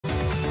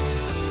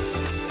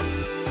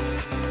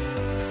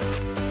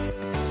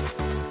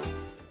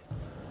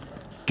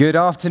Good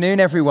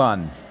afternoon,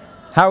 everyone.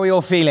 How are we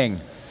all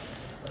feeling?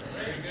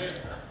 Very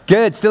good.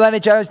 Good. Still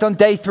energized on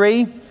day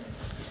 3?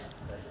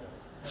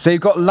 So you've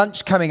got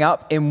lunch coming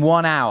up in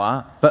 1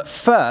 hour, but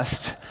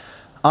first,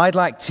 I'd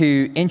like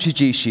to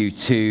introduce you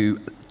to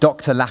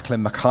Dr.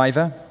 Lachlan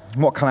McIver.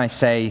 What can I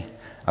say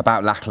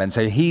about Lachlan?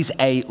 So he's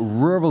a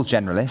rural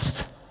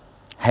generalist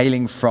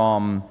hailing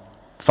from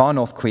far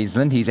north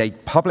Queensland. He's a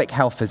public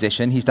health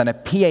physician. He's done a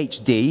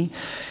PhD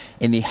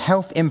in the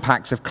health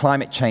impacts of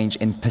climate change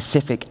in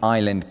Pacific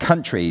Island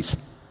countries.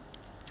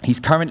 He's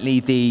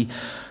currently the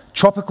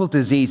Tropical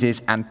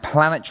Diseases and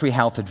Planetary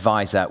Health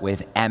Advisor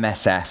with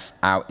MSF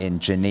out in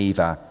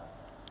Geneva.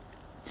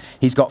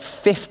 He's got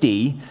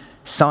 50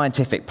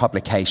 scientific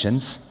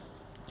publications.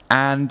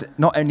 And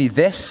not only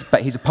this,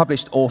 but he's a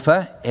published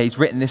author. He's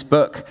written this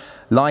book,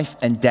 Life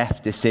and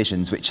Death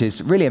Decisions, which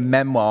is really a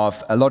memoir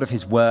of a lot of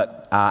his work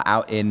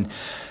out in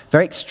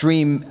very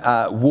extreme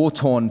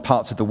war-torn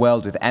parts of the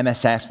world with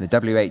MSF and the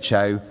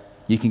WHO.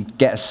 You can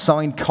get a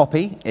signed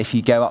copy if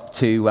you go up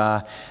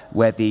to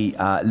where the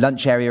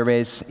lunch area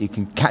is. You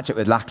can catch up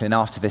with Lachlan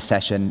after this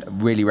session.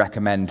 Really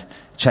recommend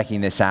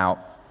checking this out.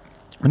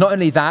 But not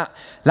only that,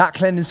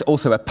 Lachlan is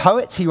also a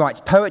poet. He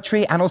writes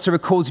poetry and also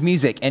records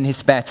music in his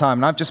spare time.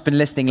 And I've just been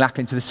listening,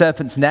 Lachlan, to The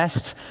Serpent's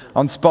Nest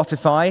on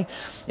Spotify.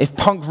 If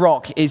punk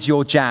rock is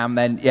your jam,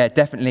 then yeah,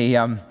 definitely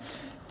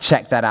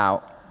check that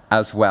out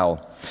as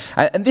well.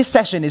 And this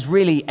session is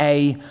really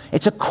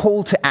it's a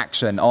call to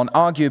action on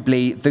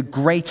arguably the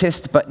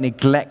greatest but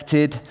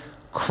neglected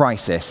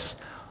crisis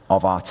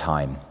of our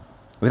time.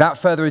 Without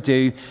further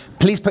ado,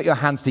 please put your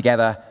hands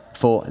together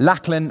for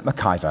Lachlan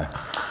McIver.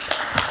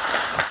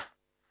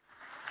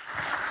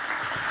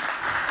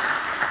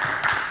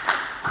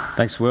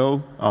 Thanks,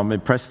 Will. I'm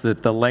impressed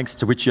at the lengths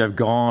to which you have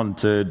gone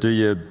to do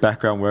your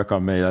background work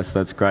on me.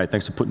 That's great.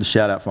 Thanks for putting the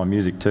shout out for my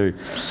music too.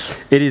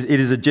 It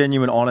is a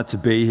genuine honour to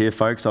be here,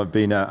 folks. I've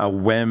been a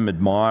WEM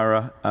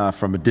admirer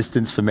from a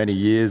distance for many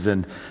years,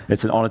 and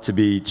it's an honour to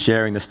be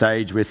sharing the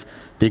stage with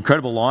the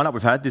incredible lineup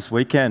we've had this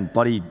weekend.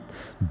 Bloody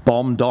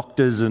bomb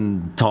doctors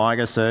and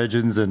tiger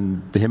surgeons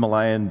and the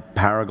Himalayan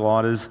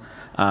paragliders.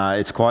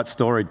 It's quite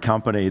storied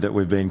company that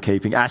we've been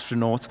keeping.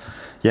 Astronauts.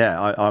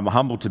 Yeah, I'm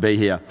humbled to be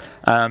here.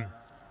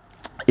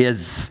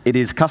 It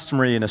is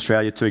customary in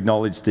Australia to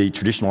acknowledge the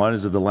traditional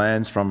owners of the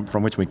lands from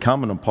which we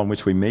come and upon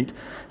which we meet.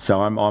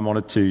 So I'm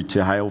honoured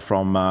to hail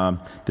from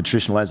the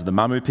traditional lands of the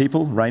Mamu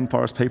people,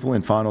 rainforest people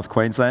in far north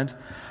Queensland,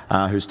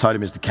 whose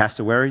totem is the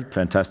cassowary,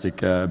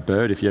 fantastic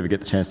bird if you ever get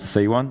the chance to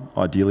see one,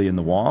 ideally in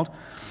the wild.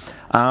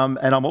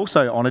 And I'm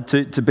also honoured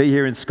to be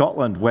here in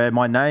Scotland, where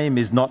my name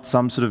is not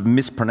some sort of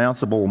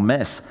mispronounceable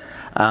mess.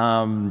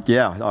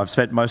 Yeah, I've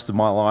spent most of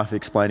my life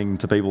explaining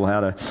to people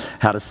how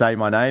to say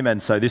my name,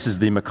 and so this is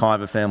the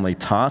McIver family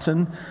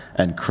tartan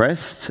and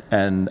crest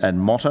and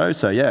motto.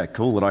 So yeah,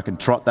 cool that I can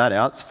trot that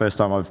out. It's the first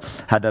time I've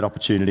had that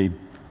opportunity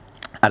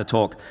at a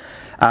talk.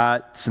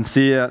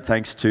 Sincere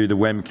thanks to the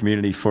WEM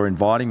community for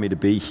inviting me to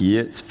be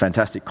here. It's a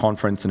fantastic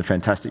conference and a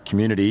fantastic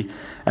community,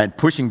 and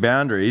pushing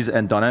boundaries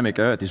and dynamic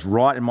earth is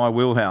right in my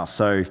wheelhouse,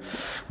 so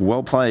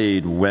well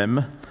played,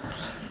 WEM.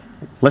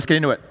 Let's get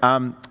into it.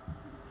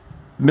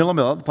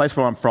 Millamilla, the place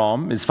where I'm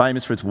from, is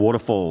famous for its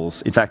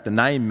waterfalls. In fact, the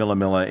name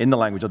Millamilla in the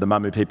language of the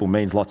Mamu people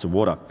means lots of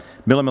water.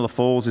 Millamilla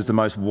Falls is the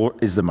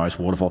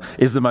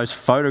most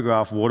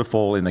photographed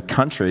waterfall in the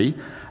country.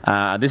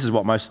 This is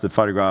what most of the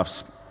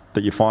photographs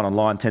that you find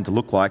online tend to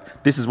look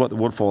like. This is what the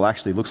waterfall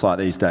actually looks like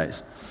these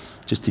days,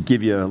 just to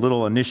give you a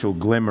little initial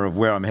glimmer of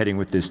where I'm heading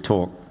with this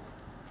talk.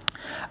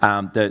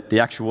 The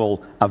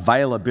actual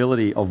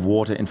availability of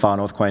water in far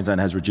north Queensland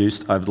has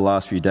reduced over the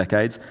last few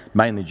decades,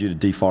 mainly due to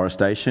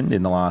deforestation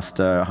in the last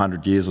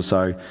 100 years or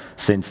so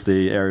since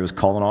the area was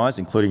colonised,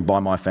 including by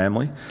my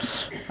family.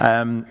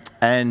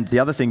 And the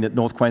other thing that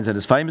North Queensland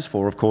is famous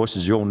for, of course,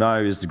 as you all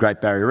know, is the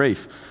Great Barrier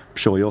Reef. I'm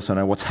sure you also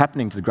know what's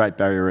happening to the Great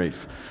Barrier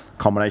Reef.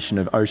 Combination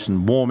of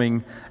ocean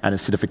warming and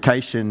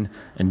acidification,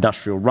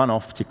 industrial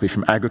runoff, particularly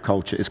from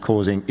agriculture, is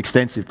causing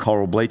extensive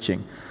coral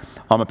bleaching.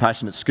 I'm a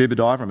passionate scuba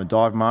diver. I'm a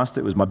dive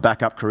master. It was my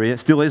backup career. It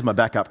still is my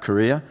backup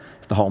career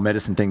if the whole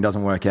medicine thing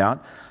doesn't work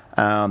out.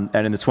 And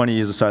in the 20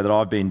 years or so that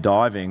I've been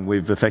diving,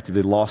 we've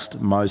effectively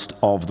lost most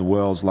of the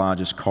world's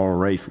largest coral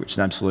reef, which is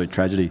an absolute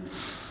tragedy.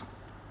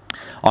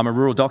 I'm a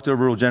rural doctor, a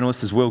rural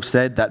generalist, as Will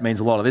said. That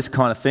means a lot of this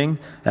kind of thing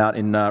out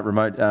in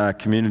remote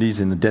communities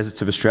in the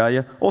deserts of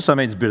Australia. Also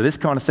means a bit of this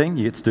kind of thing.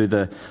 You get to do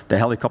the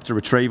helicopter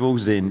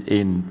retrievals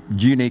in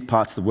unique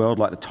parts of the world,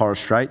 like the Torres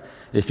Strait,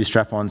 if you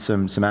strap on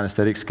some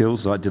anaesthetic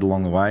skills, as I did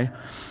along the way.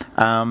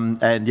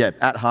 And yeah,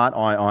 at heart,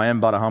 I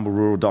am but a humble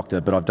rural doctor,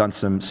 but I've done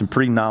some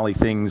pretty gnarly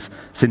things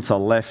since I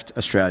left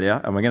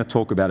Australia, and we're going to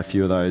talk about a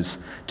few of those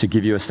to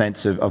give you a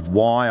sense of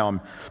why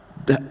I'm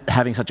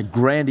having such a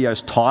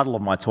grandiose title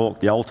of my talk,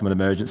 The Ultimate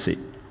Emergency.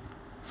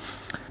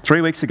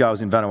 3 weeks ago, I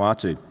was in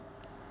Vanuatu,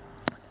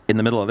 in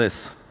the middle of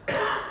this.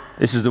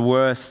 This is the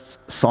worst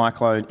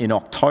cyclone in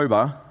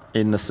October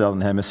in the Southern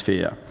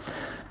Hemisphere.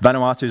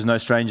 Vanuatu is no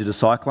stranger to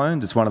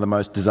cyclones. It's one of the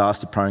most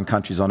disaster-prone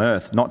countries on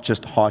Earth. Not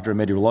just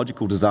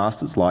hydrometeorological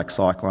disasters like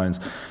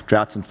cyclones,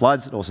 droughts and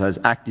floods. It also has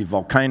active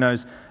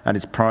volcanoes, and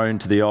it's prone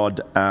to the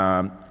odd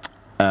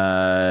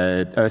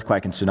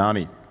earthquake and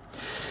tsunami.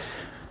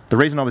 The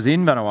reason I was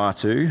in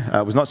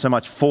Vanuatu was not so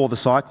much for the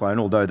cyclone,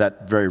 although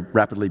that very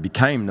rapidly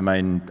became the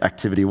main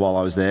activity while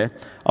I was there.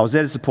 I was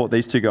there to support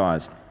these two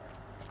guys.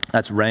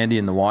 That's Randy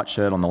in the white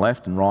shirt on the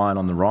left and Ryan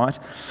on the right.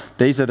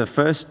 These are the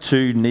first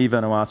two Ni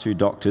Vanuatu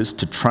doctors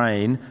to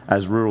train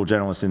as rural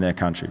generalists in their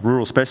country.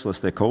 Rural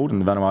specialists, they're called, in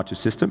the Vanuatu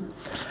system.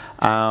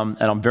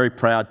 And I'm very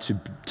proud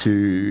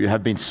to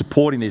have been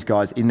supporting these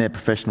guys in their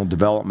professional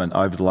development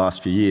over the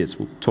last few years.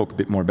 We'll talk a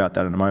bit more about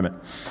that in a moment.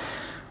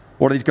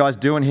 What are these guys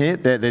doing here?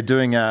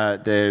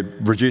 They're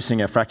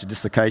reducing a fracture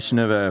dislocation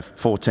of a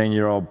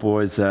 14-year-old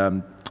boy's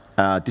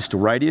distal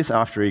radius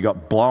after he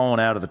got blown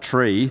out of the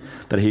tree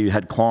that he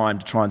had climbed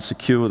to try and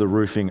secure the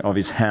roofing of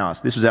his house.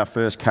 This was our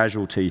first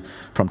casualty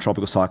from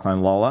Tropical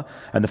Cyclone Lola,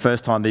 and the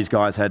first time these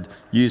guys had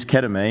used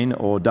ketamine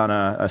or done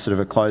a sort of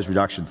a closed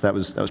reduction. So that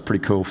was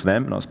pretty cool for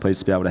them, and I was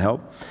pleased to be able to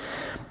help.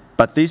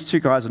 But these two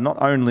guys are not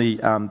only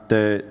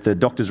the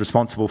doctors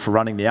responsible for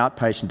running the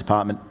outpatient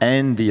department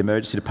and the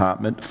emergency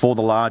department for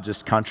the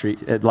largest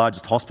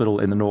hospital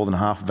in the northern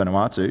half of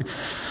Vanuatu.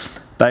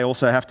 They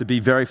also have to be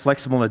very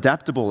flexible and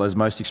adaptable, as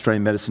most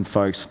extreme medicine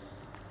folks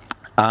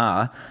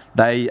are.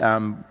 They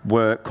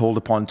were called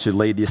upon to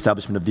lead the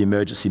establishment of the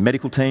emergency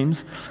medical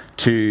teams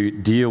to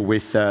deal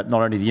with not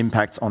only the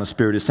impacts on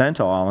Espiritu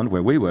Santo Island,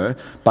 where we were,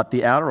 but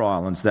the outer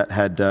islands that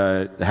had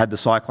the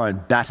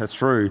cyclone batter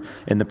through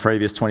in the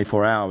previous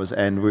 24 hours,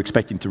 and we're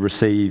expecting to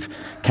receive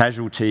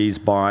casualties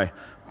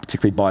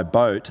particularly by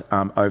boat,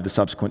 over the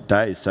subsequent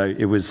days. So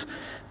it was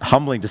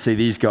humbling to see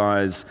these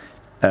guys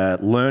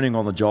learning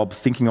on the job,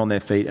 thinking on their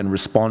feet, and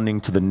responding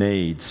to the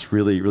needs.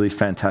 Really, really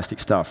fantastic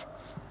stuff.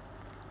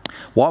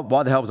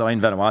 Why the hell was I in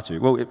Vanuatu?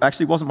 Well, it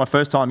actually wasn't my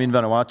first time in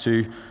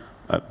Vanuatu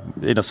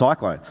in a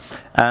cyclone.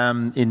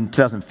 In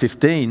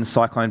 2015,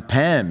 Cyclone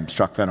Pam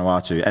struck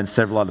Vanuatu and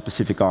several other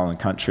Pacific Island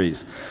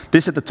countries.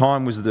 This at the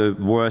time was the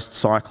worst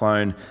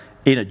cyclone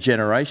in a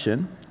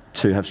generation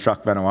to have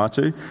struck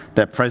Vanuatu.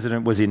 Their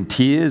president was in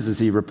tears as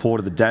he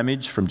reported the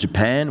damage from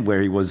Japan,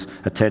 where he was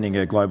attending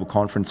a global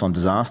conference on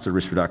disaster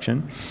risk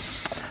reduction.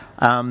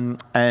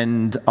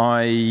 And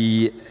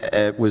I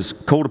was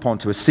called upon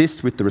to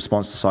assist with the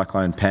response to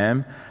Cyclone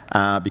Pam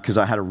because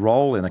I had a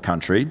role in the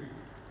country,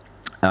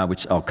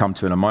 which I'll come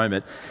to in a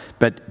moment.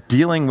 But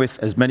dealing with,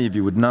 as many of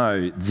you would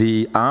know,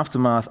 the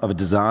aftermath of a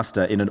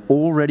disaster in an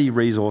already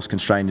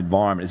resource-constrained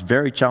environment is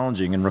very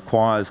challenging and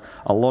requires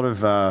a lot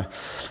of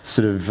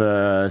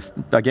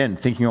again,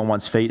 thinking on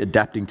one's feet,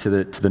 adapting to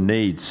the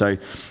needs. So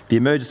the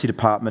emergency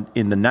department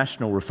in the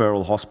National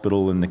Referral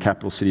Hospital in the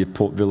capital city of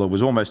Port Vila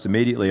was almost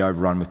immediately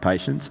overrun with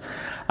patients.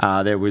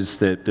 There was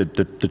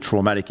the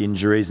traumatic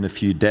injuries and a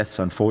few deaths,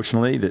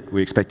 unfortunately, that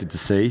we expected to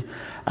see.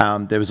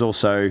 There was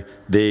also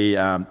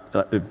the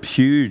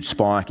huge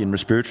spike in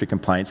respiratory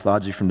complaints,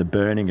 largely from the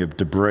burning of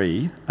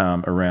debris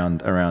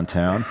around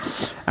town.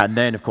 And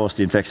then, of course,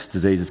 the infectious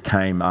diseases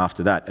came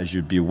after that. As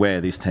you'd be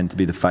aware, these tend to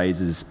be the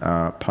phases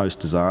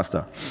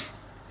post-disaster.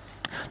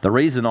 The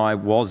reason I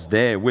was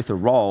there with a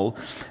role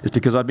is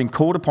because I'd been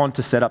called upon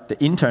to set up the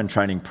intern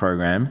training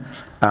program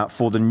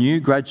for the new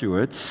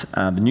graduates,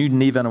 the new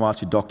Ni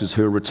Vanuatu doctors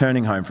who are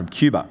returning home from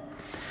Cuba.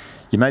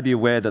 You may be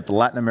aware that the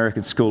Latin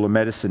American School of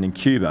Medicine in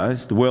Cuba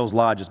is the world's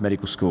largest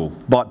medical school,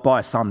 by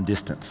some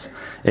distance.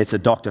 It's a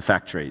doctor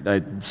factory.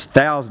 There's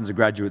thousands of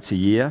graduates a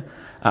year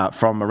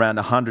from around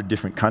 100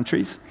 different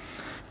countries.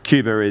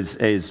 Cuba is,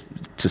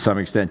 to some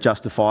extent,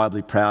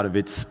 justifiably proud of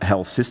its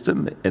health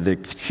system. The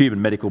Cuban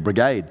Medical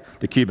Brigade,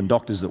 the Cuban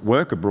doctors that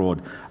work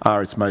abroad,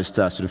 are its most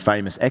sort of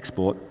famous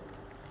export.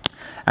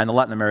 And the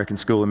Latin American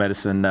School of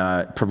Medicine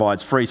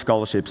provides free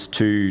scholarships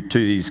to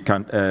these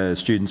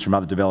students from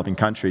other developing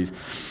countries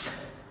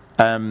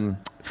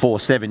for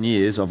 7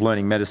 years of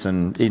learning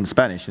medicine in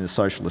Spanish in a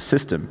socialist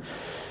system.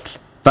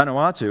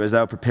 Vanuatu, as they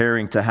were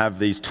preparing to have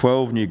these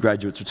 12 new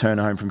graduates return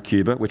home from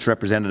Cuba, which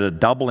represented a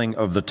doubling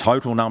of the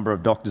total number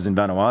of doctors in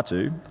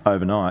Vanuatu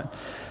overnight,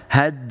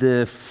 had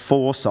the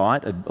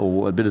foresight,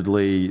 or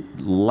admittedly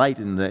late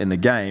in the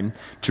game,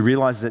 to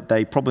realise that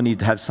they probably need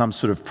to have some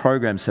sort of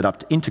program set up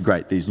to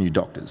integrate these new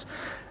doctors.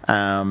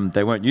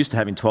 They weren't used to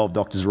having 12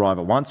 doctors arrive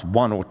at once.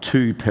 1 or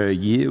 2 per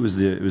year was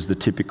the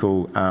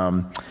typical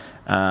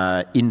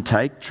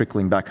intake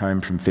trickling back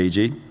home from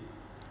Fiji.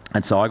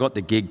 And so I got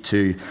the gig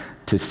to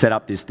set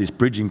up this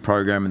bridging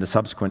program and the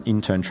subsequent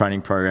intern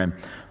training program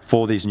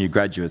for these new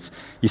graduates.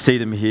 You see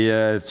them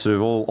here, sort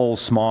of all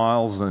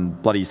smiles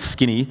and bloody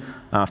skinny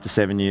after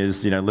 7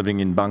 years, living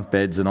in bunk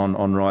beds and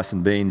on rice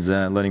and beans,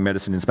 learning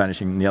medicine in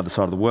Spanish in the other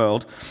side of the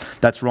world.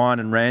 That's Ryan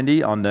and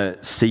Randy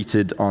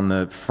seated on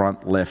the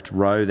front left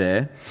row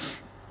there.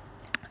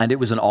 And it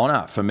was an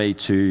honour for me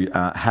to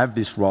have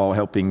this role,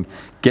 helping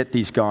get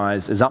these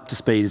guys as up to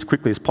speed as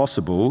quickly as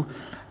possible,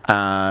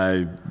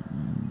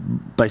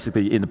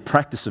 basically in the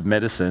practice of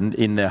medicine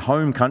in their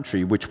home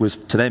country, which was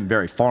to them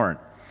very foreign.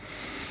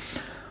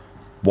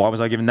 Why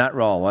was I given that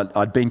role?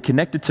 I'd been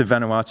connected to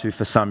Vanuatu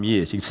for some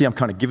years. You can see I'm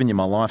kind of giving you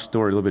my life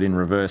story a little bit in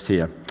reverse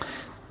here.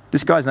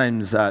 This guy's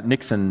name's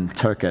Nixon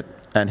Turkett,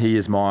 and he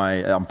is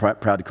I'm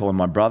proud to call him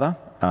my brother.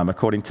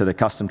 According to the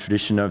custom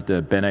tradition of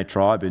the Bene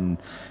tribe in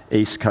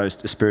East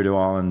Coast Espiritu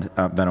Island,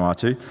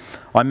 Vanuatu.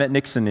 I met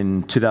Nixon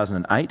in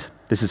 2008.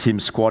 This is him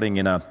squatting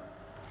in the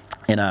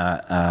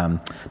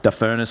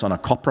furnace on a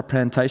copra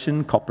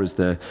plantation. Copra is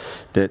the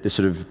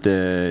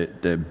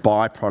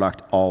byproduct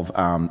of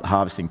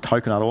harvesting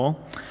coconut oil,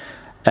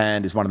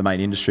 and is one of the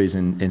main industries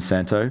in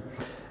Santo.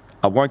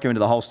 I won't go into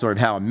the whole story of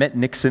how I met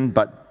Nixon,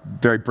 but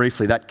very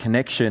briefly, that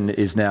connection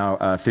is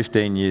now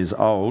 15 years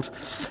old.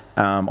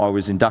 I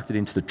was inducted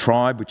into the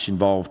tribe, which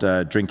involved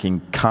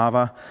drinking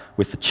kava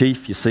with the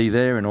chief you see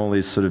there in all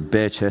his sort of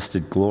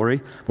bare-chested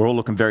glory. We're all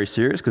looking very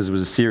serious because it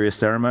was a serious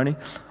ceremony.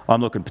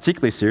 I'm looking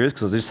particularly serious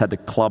because I just had to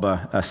club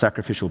a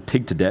sacrificial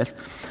pig to death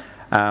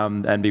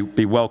and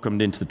be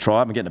welcomed into the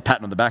tribe. I'm getting a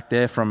pat on the back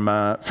there from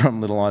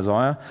little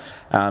Isaiah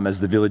as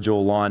the village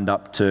all lined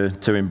up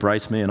to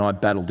embrace me, and I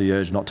battled the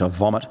urge not to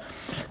vomit.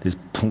 There's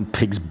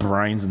pig's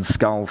brains and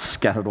skulls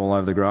scattered all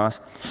over the grass.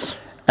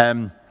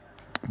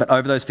 But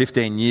over those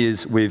 15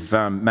 years, we've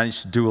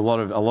managed to do a lot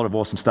of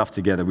awesome stuff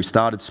together. We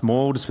started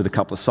small, just with a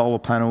couple of solar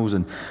panels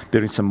and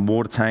building some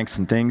water tanks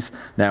and things.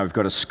 Now we've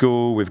got a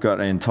school, we've got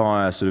an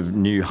entire sort of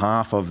new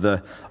half of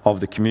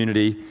the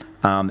community,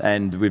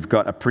 and we've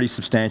got a pretty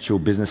substantial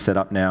business set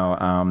up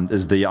now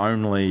as the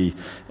only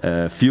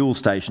fuel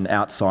station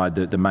outside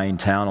the main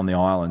town on the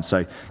island.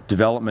 So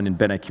development in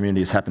Bene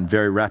community has happened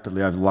very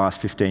rapidly over the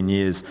last 15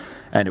 years,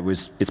 and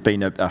it's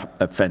been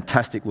a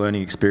fantastic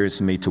learning experience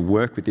for me to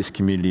work with this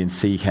community and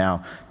see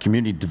how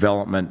community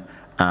development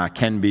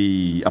can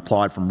be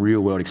applied from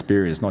real-world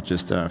experience, not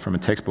just from a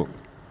textbook.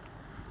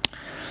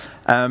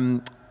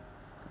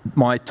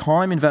 My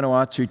time in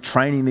Vanuatu,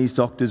 training these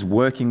doctors,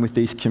 working with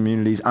these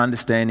communities,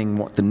 understanding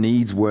what the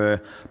needs were,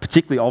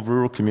 particularly of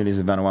rural communities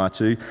in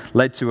Vanuatu,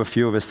 led to a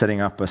few of us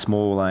setting up a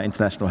small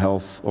international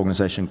health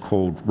organisation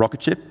called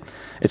Rocketship.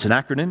 It's an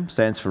acronym,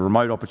 stands for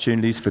Remote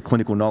Opportunities for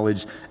Clinical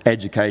Knowledge,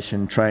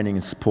 Education, Training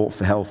and Support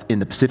for Health in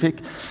the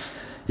Pacific.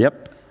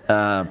 Yep.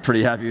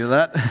 Pretty happy with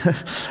that.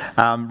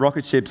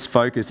 Rocketship's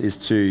focus is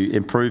to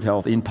improve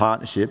health in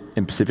partnership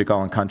in Pacific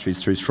Island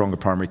countries through stronger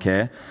primary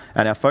care.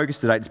 And our focus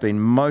to date has been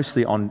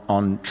mostly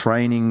on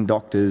training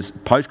doctors,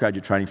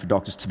 postgraduate training for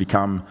doctors to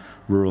become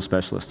rural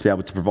specialists, to be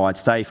able to provide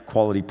safe,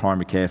 quality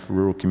primary care for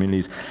rural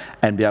communities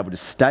and be able to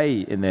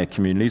stay in their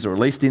communities, or at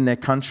least in their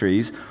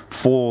countries,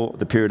 for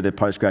the period of their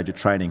postgraduate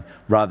training,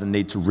 rather than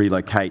need to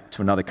relocate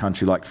to another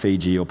country like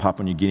Fiji or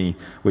Papua New Guinea,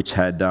 which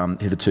had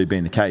hitherto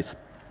been the case.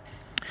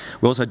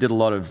 We also did a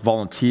lot of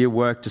volunteer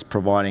work, just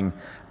providing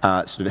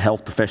sort of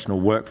health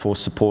professional workforce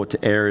support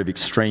to area of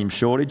extreme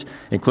shortage,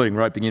 including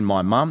roping in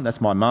my mum.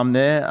 That's my mum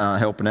there,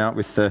 helping out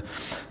with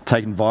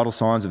taking vital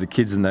signs of the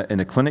kids in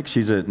the clinic.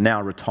 She's a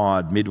now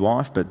retired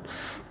midwife, but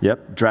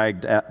yep,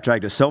 dragged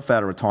herself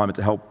out of retirement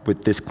to help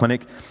with this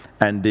clinic.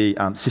 And the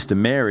sister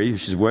Mary, who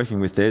she's working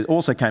with there,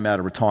 also came out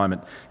of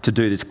retirement to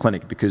do this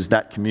clinic, because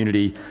that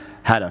community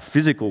had a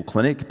physical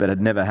clinic but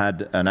had never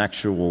had an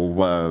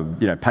actual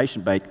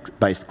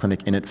patient-based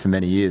clinic in it for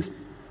many years.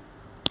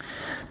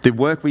 The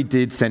work we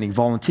did sending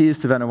volunteers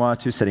to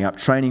Vanuatu, setting up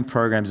training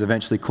programs,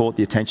 eventually caught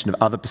the attention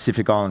of other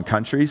Pacific Island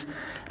countries,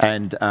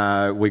 and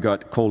we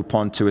got called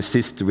upon to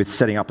assist with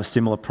setting up a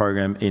similar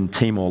program in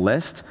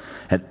Timor-Leste.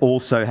 Had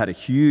also had a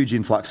huge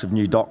influx of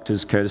new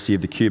doctors courtesy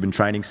of the Cuban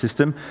training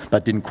system,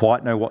 but didn't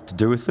quite know what to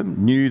do with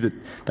them. Knew that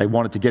they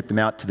wanted to get them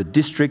out to the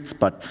districts,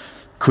 but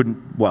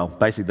couldn't, well,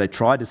 basically they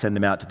tried to send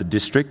them out to the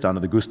district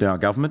under the Gusdau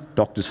government,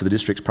 Doctors for the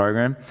Districts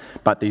program,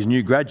 but these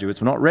new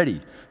graduates were not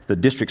ready. The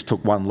districts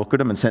took one look at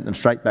them and sent them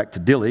straight back to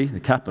Dili, the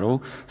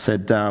capital,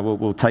 said,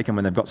 we'll take them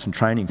when they've got some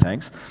training,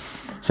 thanks.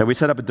 So we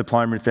set up a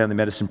diploma in family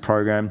medicine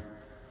program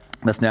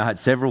that's now had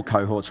several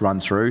cohorts run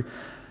through,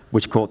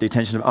 which caught the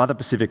attention of other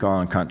Pacific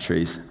Island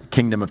countries. The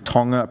Kingdom of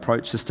Tonga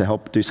approached us to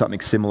help do something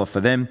similar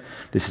for them.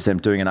 This is them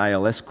doing an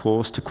ALS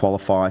course to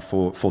qualify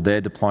for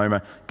their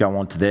diploma, go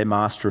on to their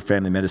Master of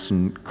Family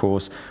Medicine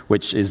course,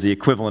 which is the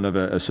equivalent of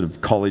a sort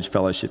of college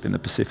fellowship in the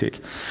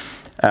Pacific.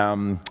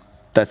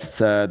 That's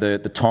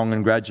the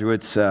Tongan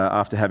graduates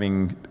after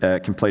having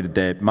completed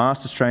their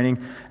master's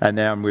training, and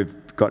now we've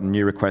gotten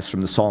new requests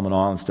from the Solomon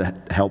Islands to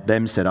help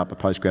them set up a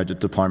postgraduate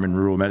diploma in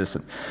rural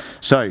medicine.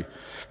 So,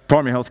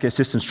 primary healthcare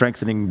system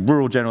strengthening,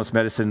 rural generalist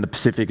medicine in the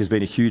Pacific has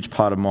been a huge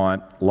part of my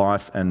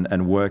life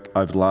and work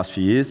over the last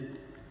few years,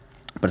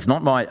 but it's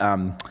not my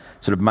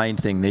sort of main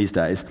thing these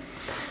days.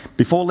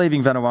 Before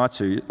leaving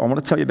Vanuatu, I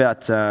want to tell you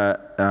about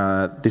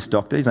this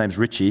doctor. His name's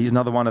Richie. He's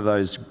another one of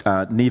those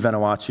near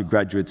Vanuatu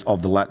graduates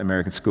of the Latin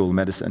American School of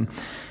Medicine.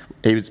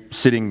 He was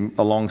sitting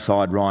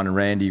alongside Ryan and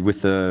Randy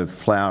with the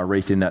flower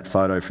wreath in that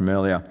photo from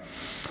earlier.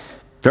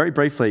 Very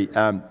briefly,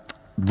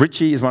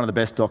 Richie is one of the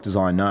best doctors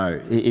I know.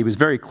 He was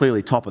very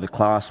clearly top of the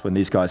class when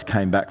these guys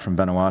came back from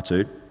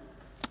Vanuatu.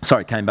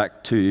 came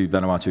back to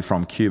Vanuatu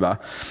from Cuba,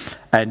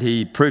 and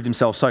he proved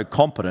himself so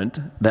competent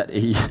that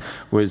he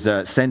was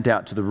sent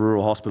out to the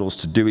rural hospitals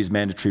to do his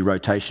mandatory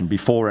rotation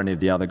before any of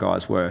the other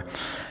guys were.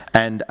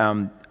 And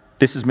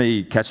this is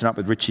me catching up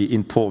with Richie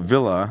in Port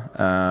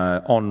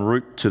Vila en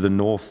route to the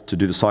north to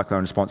do the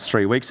cyclone response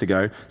 3 weeks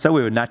ago. So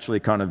we were naturally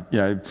kind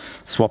of,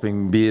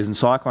 swapping beers and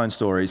cyclone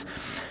stories.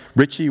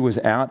 Richie was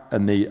out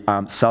in the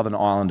southern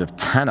island of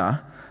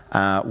Tanna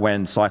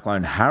when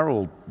Cyclone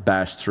Harold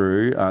bashed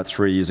through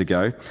 3 years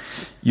ago.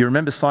 You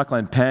remember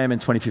Cyclone Pam in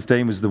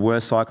 2015 was the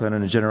worst cyclone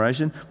in a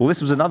generation? Well,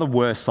 this was another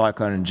worst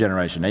cyclone in a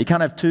generation. Now, you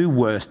can't have two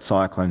worst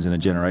cyclones in a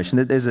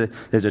generation. There's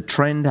a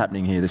trend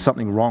happening here. There's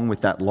something wrong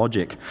with that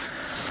logic.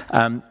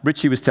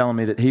 Richie was telling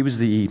me that he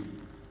was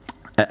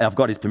I've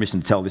got his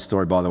permission to tell this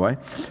story, by the way.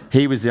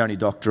 He was the only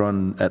doctor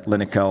at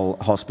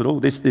Lenical Hospital.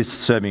 This is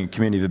serving a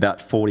community of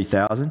about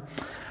 40,000.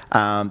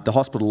 The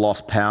hospital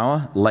lost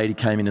power. Lady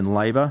came in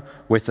labour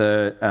with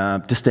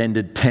a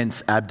distended,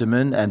 tense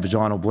abdomen and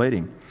vaginal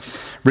bleeding.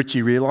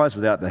 Richie realised,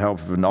 without the help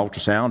of an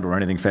ultrasound or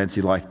anything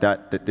fancy like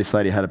that, that this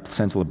lady had a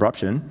placental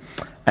abruption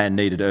and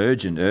needed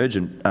urgent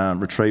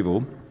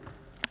retrieval.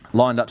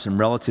 Lined up some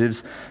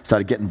relatives,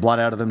 started getting blood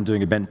out of them,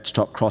 doing a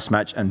benchtop cross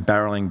match and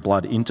barrelling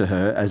blood into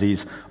her as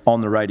he's on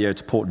the radio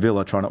to Port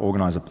Vila trying to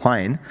organise a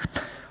plane.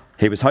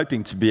 He was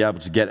hoping to be able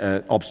to get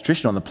an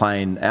obstetrician on the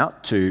plane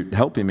out to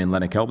help him in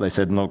Lenical, but they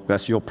said, look,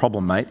 that's your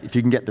problem, mate. If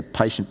you can get the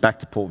patient back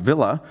to Port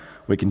Vila,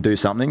 we can do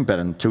something, but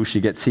until she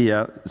gets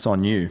here, it's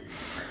on you.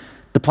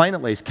 The plane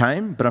at least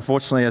came, but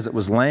unfortunately as it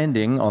was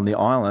landing on the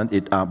island,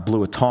 it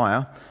blew a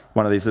tyre,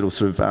 one of these little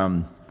sort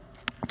of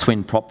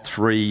twin prop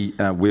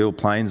wheel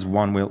planes,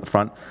 one wheel at the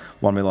front,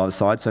 one wheel either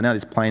side. So now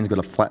this plane's got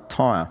a flat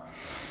tyre.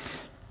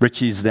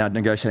 Richie's now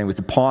negotiating with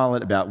the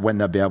pilot about when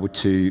they'll be able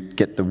to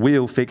get the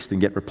wheel fixed and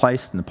get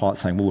replaced, and the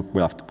pilot's saying, well,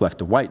 we'll have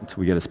to wait until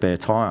we get a spare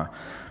tyre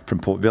from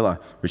Port Vila.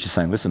 Richie's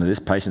saying, listen, this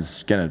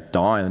patient's going to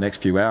die in the next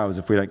few hours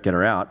if we don't get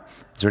her out.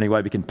 Is there any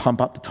way we can pump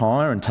up the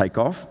tyre and take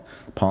off?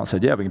 The pilot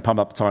said, yeah, we can pump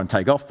up the tyre and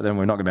take off, but then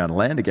we're not going to be able to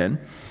land again.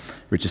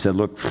 Richie said,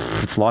 look,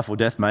 it's life or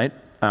death, mate.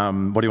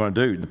 What do you want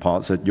to do? And the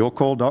pilot said, your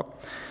call,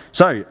 doc.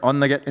 So on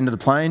they get into the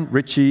plane,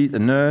 Richie, the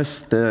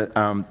nurse,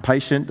 the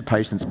patient, the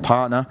patient's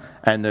partner,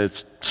 and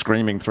the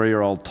screaming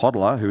 3-year-old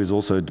toddler who is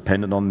also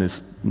dependent on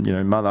this,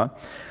 mother.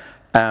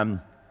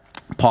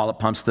 Pilot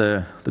pumps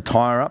the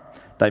tyre up.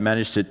 They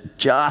manage to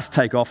just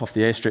take off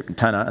the airstrip in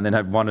Tanna and then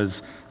have one,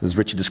 as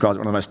Richie describes it,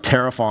 one of the most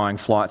terrifying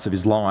flights of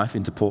his life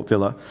into Port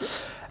Vila.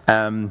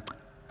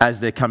 As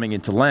they're coming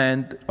into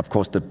land, of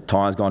course, the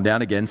tyre's gone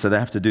down again, so they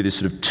have to do this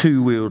sort of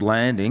two-wheeled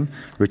landing.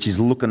 Richie's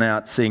looking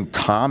out, seeing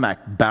tarmac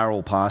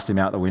barrel past him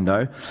out the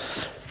window.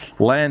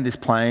 Land this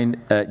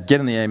plane, get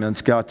in the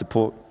ambulance, go out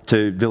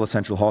to Villa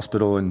Central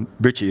Hospital, and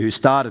Richie, who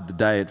started the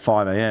day at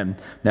 5 a.m,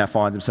 now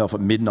finds himself at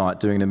midnight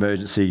doing an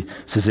emergency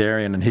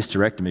caesarean and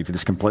hysterectomy for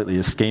this completely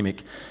ischemic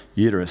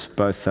uterus.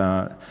 Both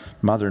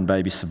mother and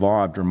baby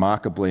survived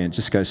remarkably, and it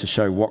just goes to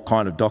show what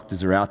kind of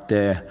doctors are out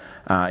there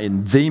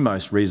in the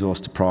most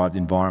resource-deprived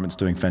environments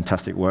doing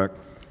fantastic work.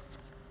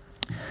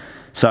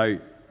 So,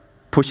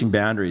 pushing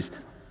boundaries.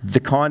 The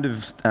kind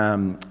of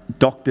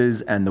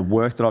doctors and the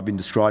work that I've been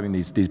describing,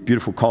 these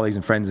beautiful colleagues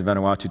and friends in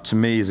Vanuatu, to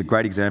me is a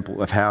great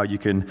example of how you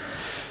can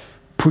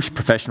push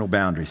professional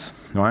boundaries.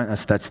 Right?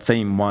 That's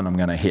theme one I'm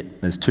going to hit.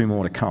 There's 2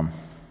 more to come.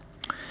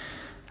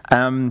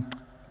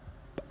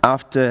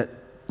 After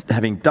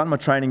having done my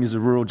training as a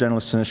rural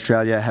journalist in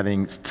Australia,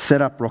 having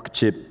set up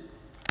Rocketship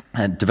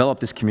and developed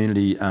this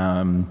community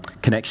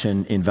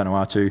connection in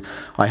Vanuatu,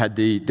 I had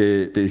the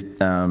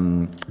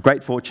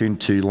great fortune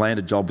to land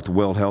a job with the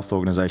World Health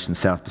Organization's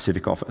South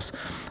Pacific office.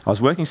 I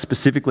was working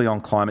specifically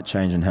on climate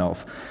change and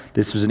health.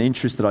 This was an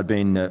interest that I'd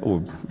been,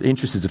 or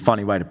interest is a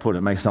funny way to put it,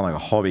 it makes it sound like a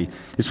hobby.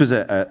 This was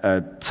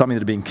something that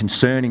had been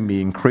concerning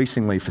me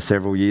increasingly for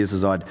several years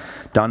as I'd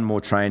done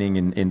more training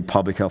in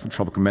public health and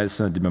tropical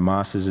medicine. I did my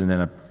master's and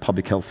then a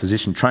public health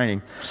physician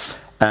training.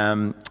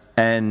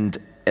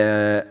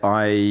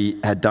 I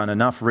had done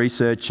enough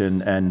research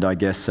and I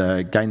guess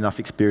gained enough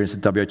experience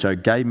at WHO,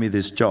 gave me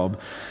this job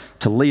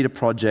to lead a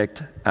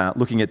project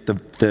looking at the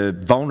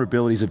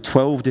vulnerabilities of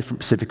 12 different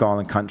Pacific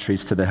Island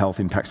countries to the health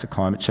impacts of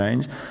climate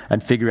change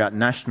and figure out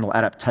national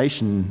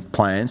adaptation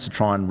plans to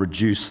try and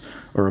reduce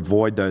or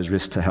avoid those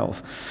risks to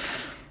health.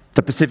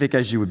 The Pacific,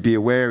 as you would be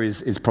aware,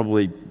 is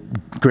probably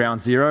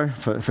ground zero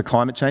for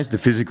climate change, the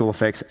physical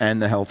effects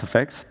and the health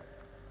effects.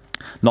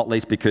 Not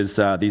least because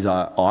these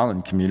are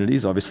island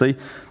communities, obviously.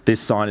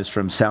 This sign is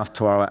from South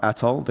Tarawa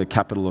Atoll, the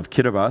capital of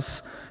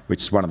Kiribati,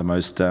 which is one of the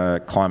most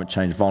climate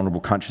change vulnerable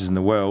countries in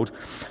the world.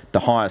 The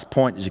highest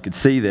point, as you can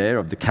see there,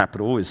 of the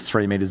capital is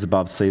 3 metres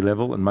above sea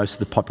level, and most of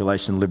the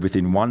population live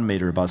within 1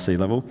 metre above sea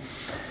level.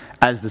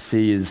 As the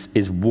sea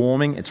is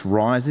warming, it's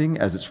rising.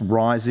 As it's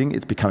rising,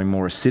 it's becoming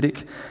more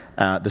acidic.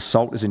 The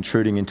salt is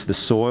intruding into the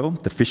soil.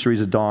 The fisheries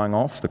are dying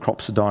off. The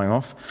crops are dying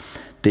off.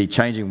 The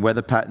changing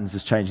weather patterns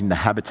is changing the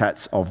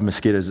habitats of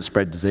mosquitoes that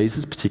spread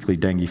diseases, particularly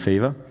dengue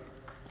fever.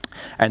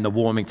 And the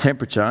warming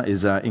temperature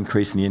is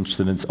increasing the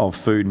incidence of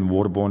food and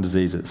waterborne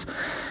diseases.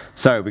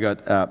 So we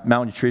got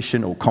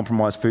malnutrition or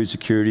compromised food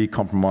security,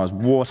 compromised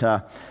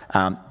water,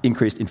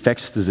 increased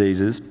infectious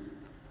diseases,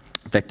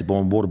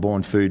 vector-borne,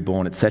 waterborne,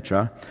 food-borne,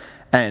 etc.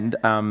 And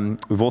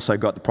we've also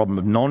got the problem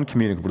of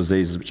non-communicable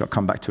diseases, which I'll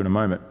come back to in a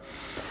moment.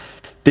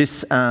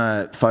 This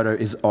photo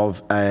is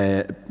of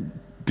a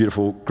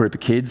beautiful group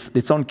of kids.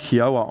 It's on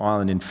Kiowa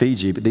Island in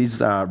Fiji, but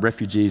these are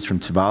refugees from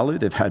Tuvalu.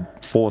 They've had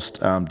forced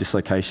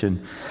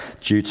dislocation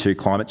due to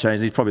climate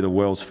change. These are probably the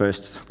world's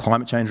first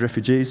climate change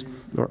refugees,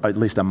 or at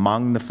least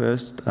among the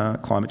first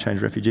climate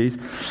change refugees.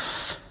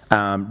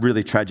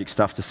 Really tragic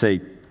stuff to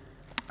see.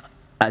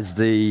 As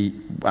the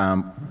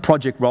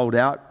project rolled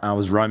out, I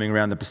was roaming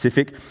around the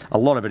Pacific. A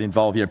lot of it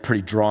involved,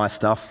 pretty dry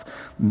stuff,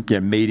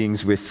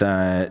 meetings with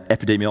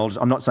epidemiologists.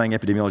 I'm not saying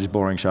epidemiology is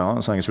boring, Charlotte.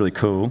 I'm saying it's really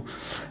cool.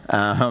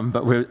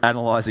 But we're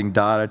analysing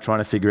data, trying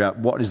to figure out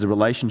what is the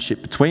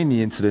relationship between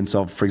the incidence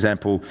of, for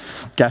example,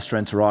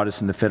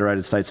 gastroenteritis in the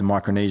Federated States of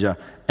Micronesia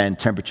and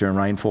temperature and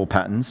rainfall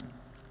patterns.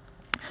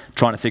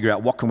 Trying to figure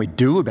out what can we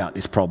do about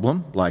this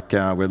problem. Like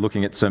we're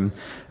looking at some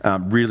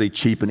really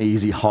cheap and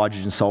easy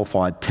hydrogen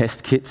sulfide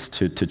test kits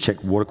to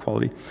check water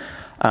quality,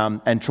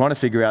 and trying to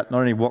figure out not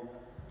only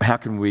how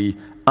can we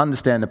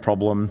understand the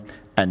problem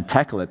and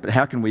tackle it, but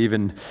how can we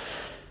even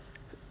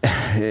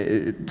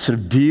sort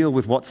of deal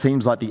with what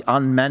seems like the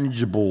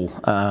unmanageable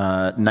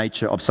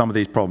nature of some of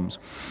these problems.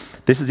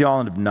 This is the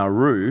island of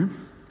Nauru,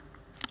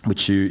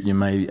 which you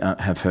may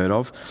have heard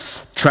of.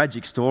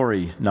 Tragic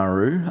story,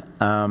 Nauru.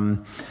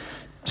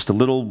 Just a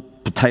little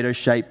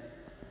potato-shaped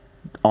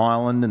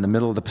island in the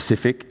middle of the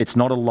Pacific. It's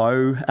not a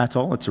low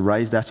atoll, it's a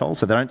raised atoll,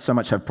 so they don't so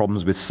much have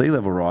problems with sea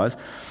level rise.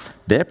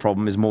 Their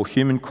problem is more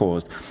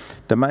human-caused.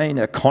 The main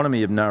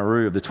economy of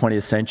Nauru of the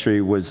 20th century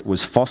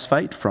was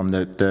phosphate from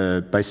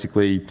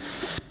basically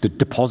the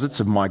deposits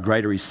of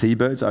migratory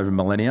seabirds over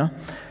millennia.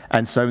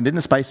 And so within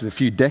the space of a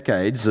few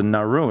decades, the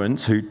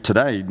Nauruans, who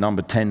today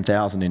number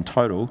 10,000 in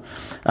total,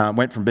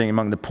 went from being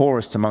among the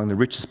poorest to among the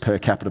richest per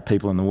capita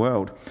people in the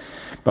world.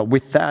 But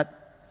with that,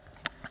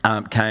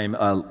 came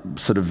a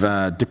sort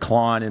of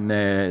decline in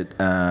their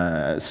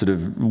sort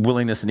of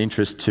willingness and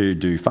interest to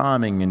do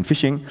farming and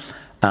fishing,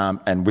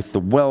 and with the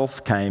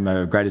wealth came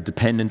a greater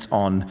dependence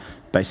on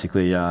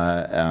basically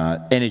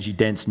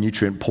energy-dense,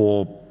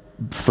 nutrient-poor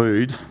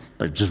food,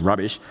 but just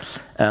rubbish,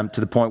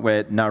 to the point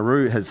where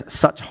Nauru has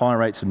such high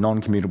rates of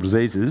non-communicable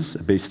diseases,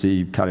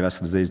 obesity,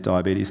 cardiovascular disease,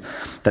 diabetes,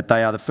 that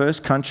they are the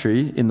first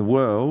country in the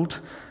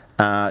world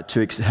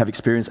to have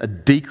experienced a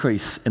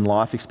decrease in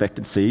life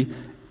expectancy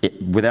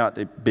without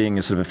it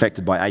being sort of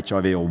affected by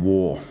HIV or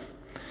war.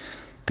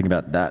 Think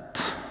about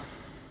that.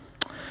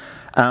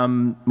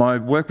 My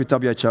work with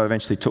WHO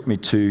eventually took me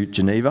to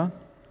Geneva,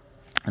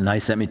 and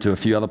they sent me to a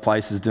few other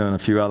places doing a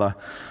few other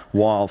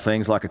wild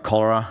things, like a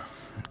cholera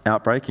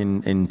outbreak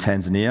in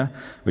Tanzania,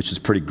 which was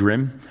pretty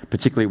grim,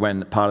 particularly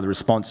when part of the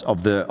response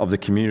of the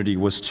community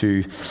was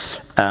to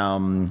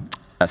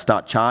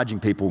start charging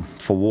people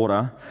for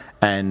water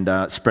and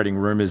spreading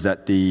rumours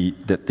that the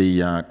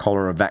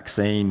cholera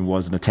vaccine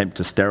was an attempt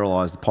to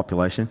sterilise the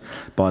population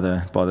by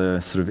the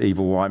sort of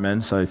evil white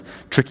men. So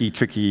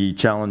tricky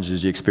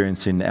challenges you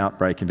experience in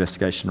outbreak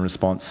investigation and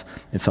response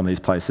in some of these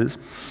places.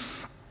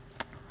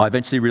 I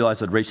eventually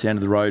realised I'd reached the end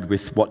of the road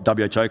with what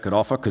WHO could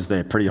offer, because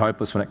they're pretty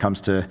hopeless when it comes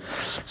to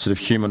sort of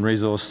human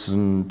resource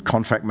and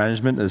contract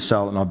management, as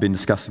Charlotte and I have been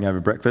discussing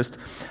over breakfast.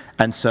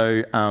 And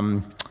so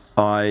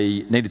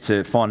I needed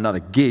to find another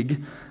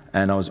gig,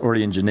 and I was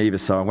already in Geneva,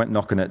 so I went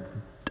knocking at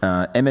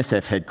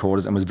MSF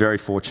headquarters and was very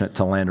fortunate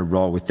to land a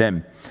role with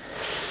them.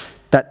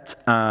 That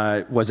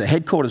was a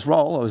headquarters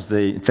role. I was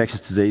the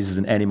infectious diseases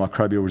and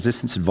antimicrobial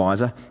resistance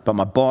advisor, but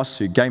my boss,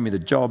 who gave me the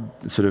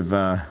job, sort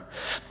of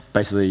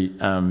basically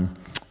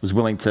was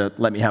willing to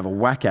let me have a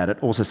whack at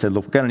it, also said,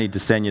 look, we're going to need to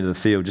send you to the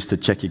field just to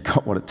check you've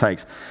got what it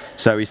takes.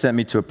 So he sent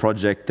me to a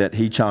project that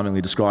he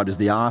charmingly described as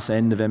the arse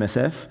end of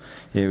MSF.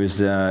 It was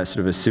sort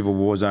of a civil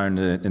war zone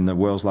in the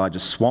world's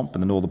largest swamp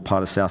in the northern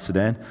part of South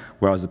Sudan,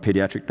 where I was a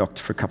paediatric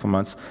doctor for a couple of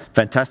months.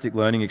 Fantastic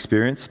learning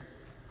experience.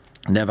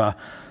 Never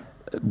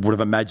would have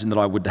imagined that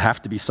I would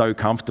have to be so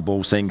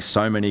comfortable seeing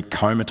so many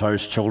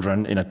comatose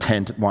children in a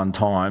tent at one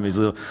time, these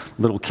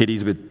little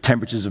kiddies with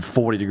temperatures of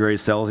 40 degrees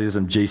Celsius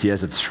and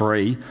GCS of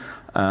 3,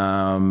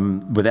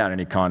 without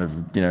any kind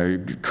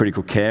of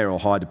critical care or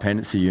high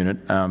dependency unit,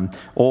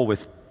 all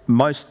with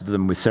most of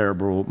them with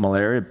cerebral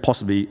malaria,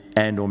 possibly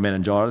and/or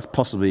meningitis,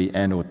 possibly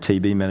and/or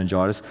TB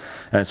meningitis,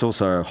 and it's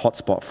also a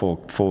hotspot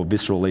for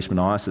visceral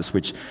leishmaniasis,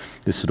 which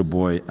this little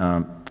boy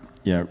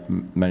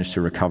managed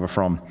to recover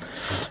from.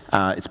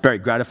 It's very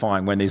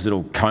gratifying when these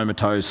little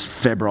comatose,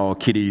 febrile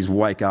kiddies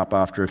wake up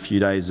after a few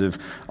days of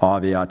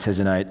IV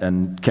artesunate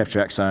and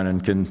ceftriaxone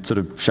and can sort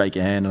of shake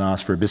your hand and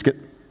ask for a biscuit.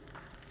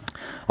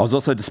 I was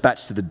also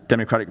dispatched to the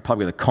Democratic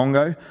Republic of the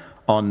Congo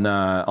on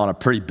a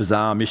pretty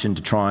bizarre mission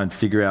to try and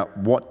figure out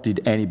what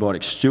did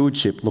antibiotic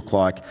stewardship look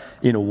like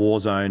in a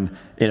war zone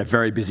in a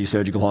very busy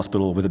surgical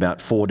hospital with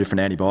about 4 different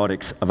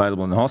antibiotics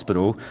available in the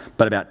hospital,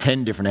 but about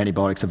 10 different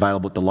antibiotics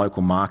available at the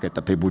local market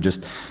that people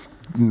just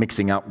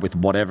mixing up with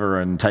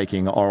whatever and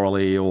taking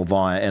orally or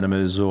via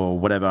enemas or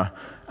whatever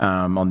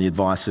on the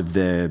advice of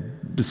their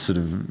sort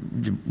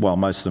of, well,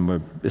 most of them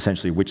were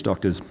essentially witch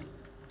doctors.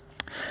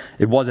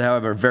 It was,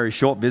 however, a very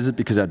short visit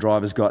because our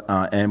drivers got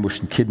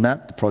ambushed and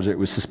kidnapped. The project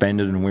was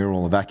suspended and we were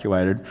all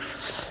evacuated.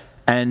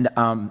 And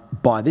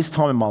by this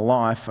time in my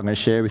life, I'm going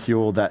to share with you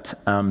all that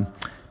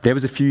there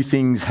was a few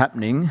things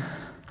happening.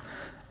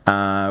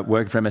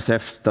 Working for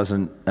MSF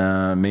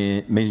doesn't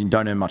mean you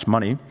don't earn much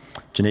money.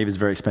 Geneva's a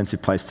very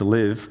expensive place to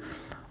live.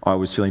 I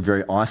was feeling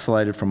very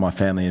isolated from my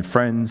family and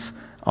friends.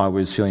 I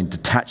was feeling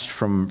detached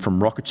from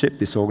Rocketship,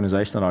 this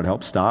organisation that I'd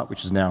helped start,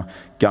 which is now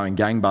going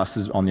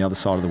gangbusters on the other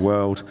side of the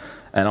world.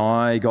 And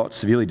I got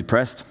severely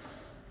depressed,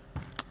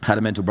 had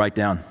a mental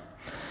breakdown.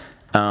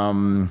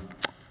 I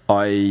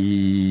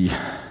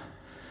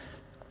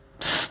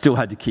still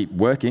had to keep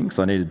working because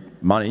I needed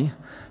money.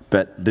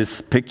 But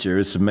this picture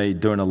is of me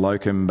doing a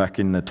locum back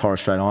in the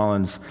Torres Strait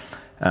Islands,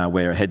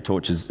 where a head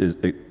torch is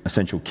an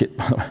essential kit.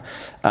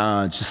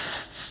 I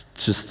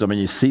mean,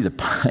 you see the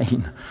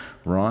pain,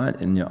 right,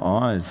 in your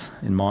eyes,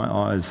 in my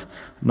eyes.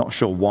 I'm not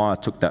sure why I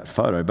took that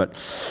photo, but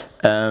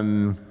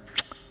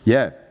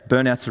yeah,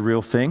 burnout's a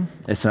real thing.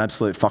 It's an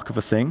absolute fuck of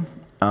a thing.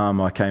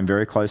 I came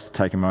very close to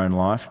taking my own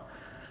life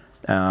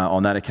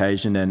on that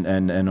occasion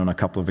and on a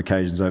couple of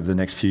occasions over the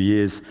next few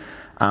years.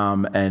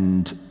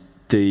 And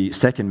the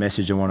second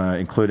message I want to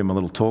include in my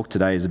little talk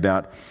today is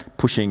about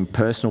pushing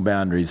personal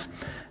boundaries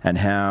and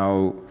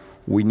how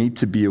we need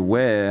to be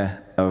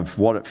aware of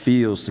what it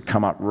feels to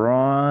come up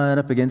right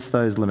up against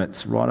those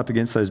limits, right up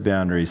against those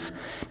boundaries.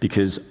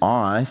 Because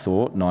I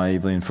thought,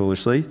 naively and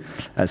foolishly,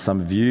 as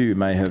some of you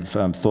may have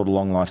thought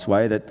along life's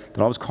way, that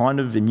I was kind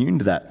of immune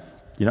to that.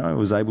 You know, I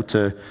was able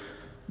to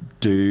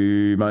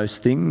do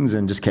most things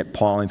and just kept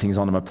piling things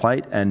onto my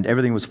plate, and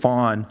everything was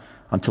fine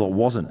until it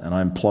wasn't, and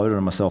I imploded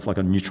on myself like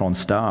a neutron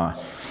star.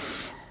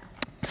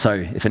 So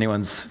if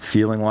anyone's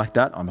feeling like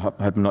that, I hope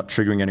I'm not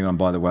triggering anyone,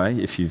 by the way.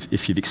 If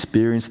you've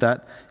experienced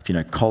that, if you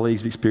know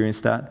colleagues have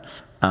experienced that,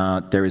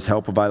 there is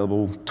help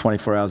available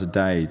 24 hours a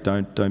day.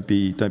 Don't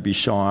be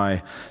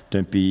shy,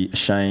 don't be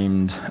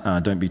ashamed,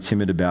 don't be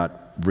timid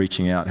about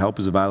reaching out. Help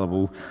is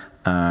available,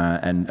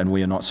 and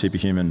we are not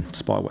superhuman,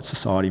 despite what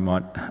society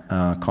might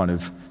kind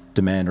of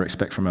demand or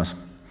expect from us.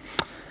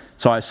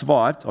 So I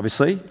survived,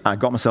 obviously. I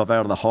got myself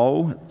out of the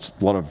hole. It's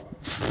a lot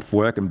of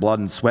work and blood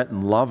and sweat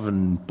and love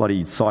and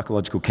bloody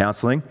psychological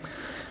counselling.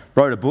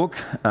 Wrote a book,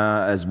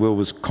 as Will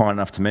was kind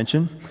enough to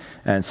mention,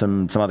 and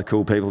some other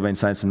cool people have been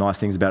saying some nice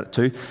things about it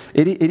too.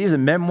 It is a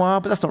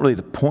memoir, but that's not really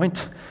the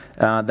point.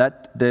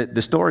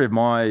 The story of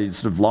my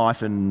sort of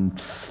life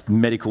and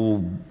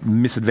medical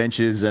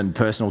misadventures and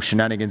personal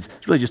shenanigans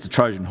is really just a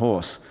Trojan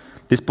horse.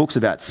 This book's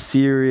about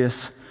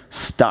serious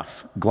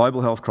stuff,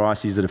 global health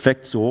crises that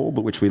affect us all,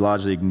 but which we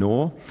largely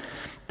ignore.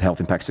 The health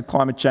impacts of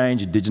climate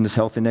change, Indigenous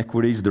health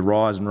inequities, the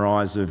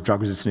rise of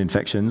drug-resistant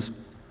infections.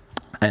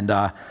 And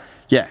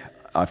yeah,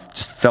 I've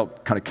just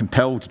felt kind of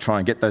compelled to try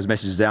and get those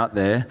messages out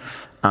there.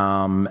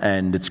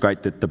 And it's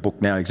great that the book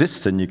now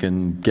exists and you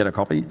can get a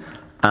copy.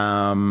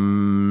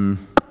 And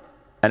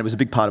it was a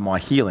big part of my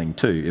healing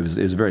too. It was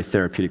a very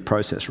therapeutic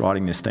process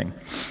writing this thing.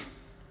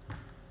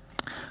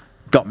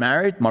 Got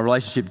married. My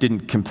relationship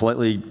didn't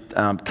completely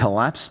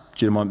collapse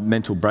due to my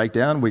mental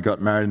breakdown. We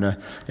got married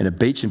in a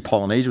beach in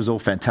Polynesia. It was all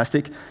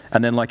fantastic.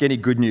 And then, like any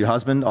good new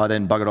husband, I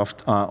then buggered off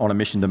on a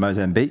mission to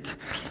Mozambique,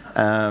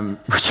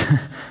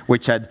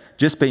 which had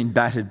just been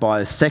battered by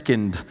a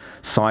second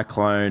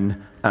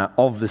cyclone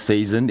of the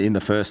season in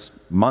the first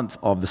month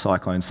of the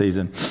cyclone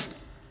season.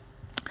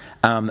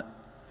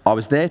 I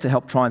was there to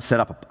help try and set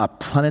up a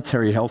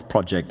planetary health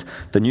project.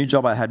 The new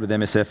job I had with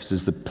MSF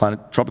is the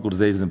Tropical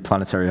Diseases and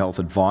Planetary Health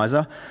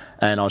Advisor,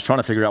 and I was trying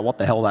to figure out what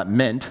the hell that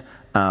meant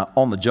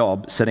on the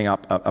job, setting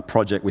up a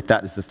project with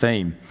that as the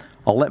theme.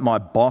 I'll let my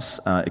boss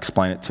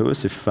explain it to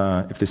us if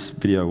this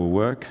video will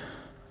work.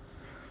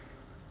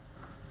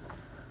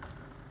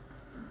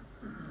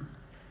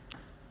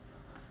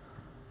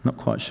 Not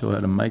quite sure how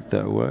to make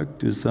that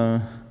work. Is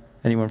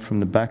anyone from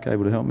the back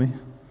able to help me?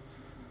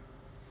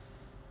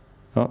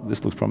 Oh,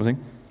 this looks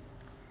promising.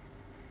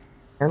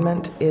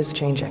 Environment is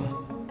changing.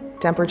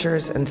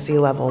 Temperatures and sea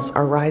levels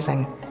are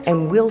rising,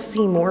 and we'll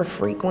see more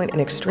frequent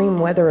and extreme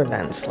weather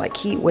events like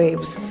heat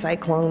waves,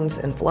 cyclones,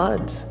 and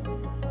floods.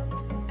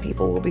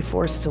 People will be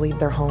forced to leave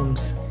their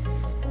homes.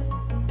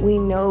 We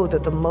know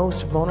that the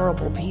most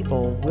vulnerable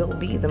people will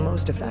be the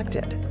most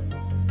affected.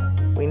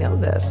 We know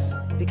this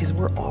because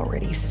we're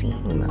already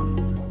seeing them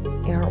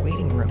in our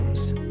waiting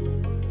rooms.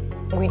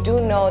 We do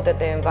know that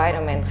the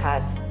environment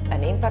has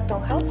an impact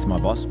on health. It's my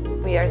boss.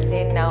 We are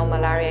seeing now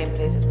malaria in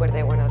places where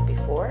they were not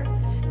before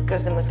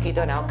because the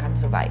mosquito now can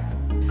survive.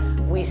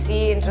 We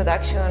see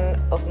introduction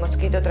of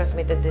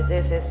mosquito-transmitted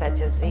diseases such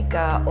as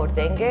Zika or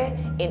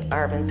dengue in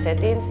urban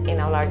settings in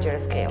a larger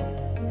scale.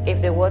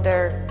 If the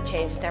water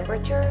changes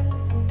temperature,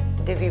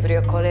 the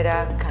Vibrio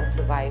cholera can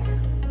survive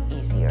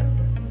easier.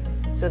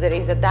 So there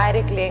is a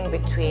direct link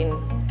between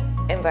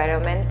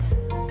environment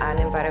and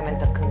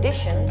environmental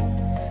conditions,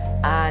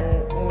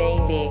 and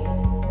mainly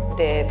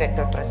the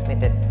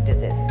vector-transmitted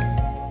diseases.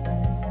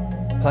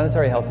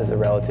 Planetary health is a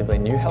relatively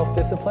new health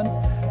discipline.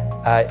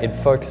 It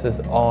focuses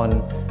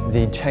on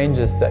the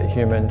changes that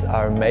humans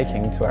are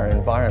making to our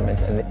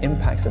environment and the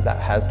impacts that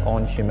has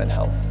on human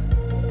health.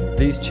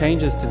 These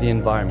changes to the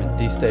environment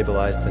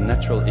destabilize the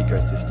natural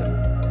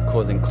ecosystem,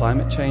 causing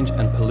climate change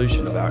and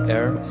pollution of our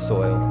air,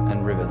 soil,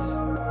 and rivers.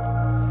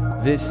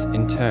 This,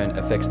 in turn,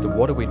 affects the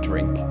water we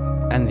drink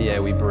and the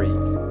air we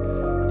breathe.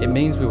 It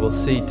means we will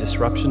see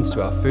disruptions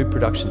to our food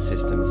production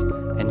systems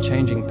and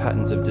changing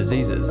patterns of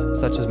diseases,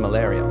 such as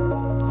malaria.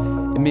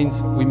 It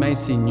means we may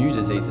see new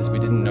diseases we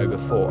didn't know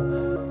before,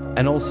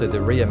 and also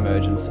the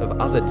re-emergence of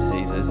other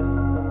diseases.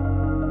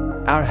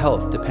 Our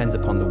health depends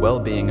upon the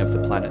well-being of the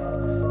planet,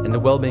 and the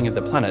well-being of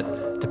the planet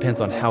depends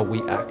on how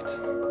we act.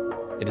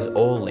 It is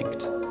all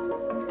linked.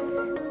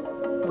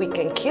 We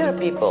can cure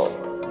people,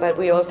 but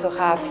we also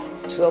have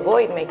to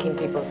avoid making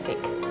people sick.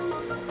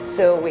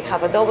 So we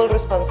have a double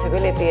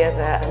responsibility as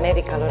a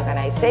medical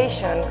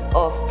organization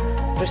of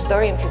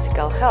restoring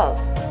physical health,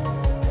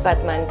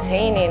 but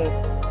maintaining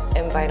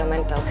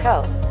environmental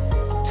health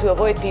to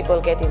avoid people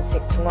getting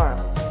sick tomorrow.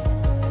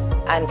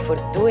 And for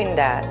doing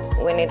that,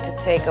 we need to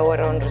take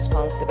our own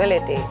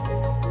responsibility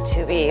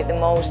to be the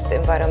most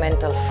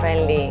environmental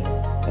friendly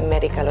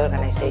medical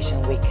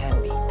organization we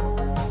can be.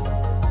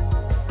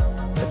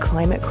 The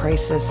climate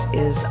crisis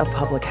is a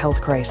public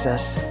health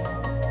crisis.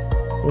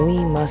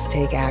 We must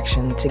take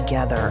action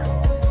together.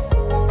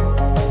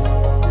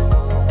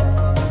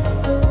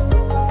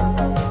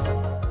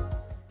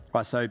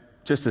 Right, so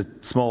just a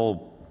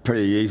small,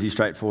 pretty easy,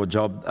 straightforward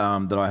job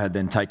that I had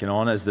then taken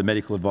on as the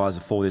medical advisor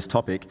for this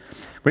topic.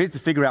 We need to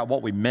figure out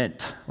what we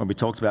meant when we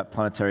talked about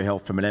planetary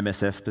health from an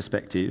MSF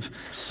perspective.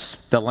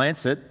 The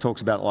Lancet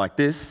talks about it like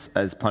this,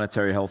 as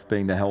planetary health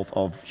being the health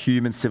of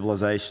human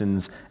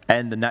civilizations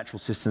and the natural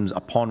systems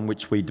upon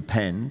which we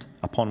depend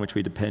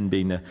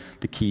being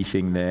the key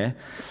thing there.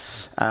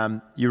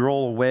 You're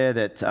all aware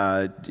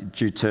that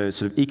due to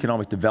sort of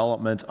economic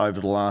development over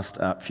the last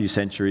few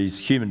centuries,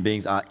 human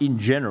beings are in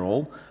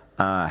general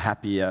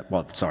happier,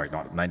 well, sorry,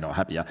 not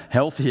happier,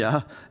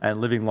 healthier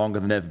and living longer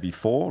than ever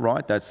before,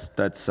 right? That's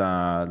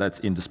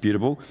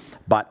indisputable.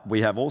 But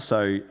we have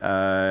also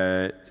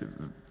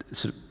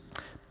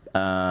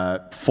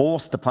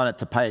forced the planet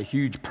to pay a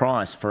huge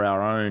price for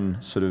our own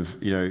sort of,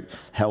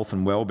 health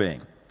and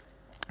well-being.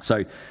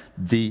 So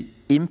the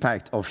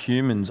impact of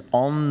humans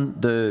on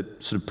the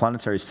sort of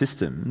planetary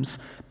systems,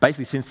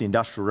 basically since the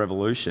Industrial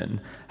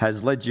Revolution,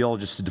 has led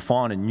geologists to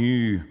define a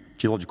new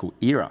geological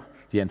era,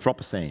 the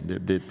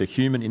Anthropocene, the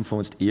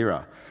human-influenced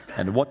era,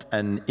 and what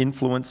an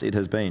influence it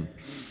has been.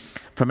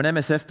 From an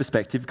MSF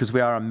perspective, because we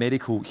are a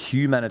medical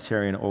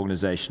humanitarian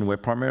organisation, we're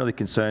primarily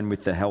concerned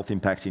with the health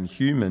impacts in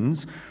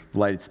humans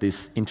related to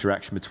this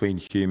interaction between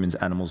humans,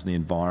 animals and the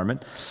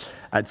environment.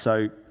 And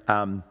so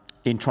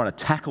in trying to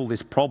tackle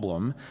this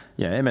problem,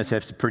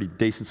 MSF's a pretty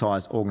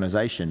decent-sized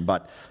organisation,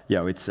 but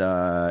it's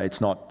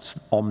not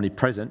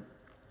omnipresent.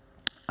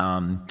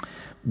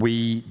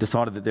 We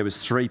decided that there was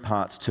 3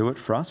 parts to it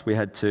for us. We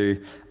had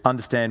to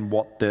understand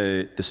what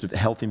the sort of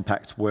health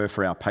impacts were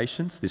for our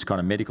patients, this kind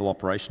of medical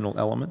operational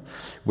element.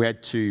 We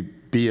had to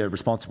be a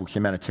responsible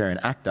humanitarian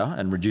actor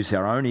and reduce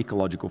our own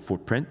ecological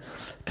footprint,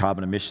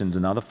 carbon emissions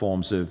and other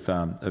forms of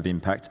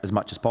impact as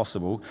much as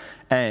possible.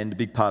 And a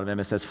big part of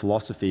MSF's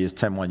philosophy is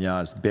 10 1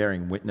 yards,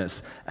 bearing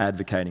witness,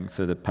 advocating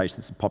for the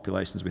patients and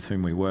populations with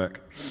whom we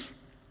work.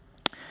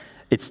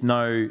 It's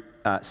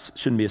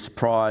shouldn't be a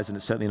surprise, and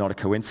it's certainly not a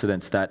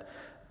coincidence that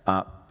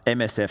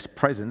MSF's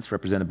presence,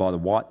 represented by the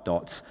white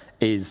dots,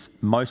 is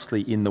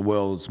mostly in the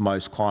world's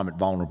most climate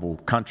vulnerable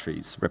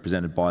countries,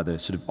 represented by the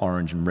sort of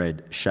orange and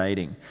red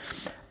shading.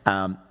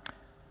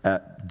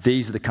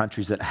 These are the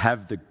countries that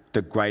have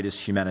the greatest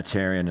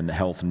humanitarian and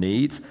health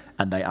needs,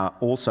 and they are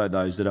also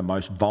those that are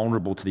most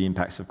vulnerable to the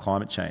impacts of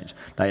climate change.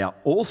 They are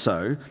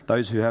also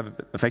those who have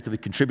effectively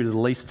contributed the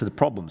least to the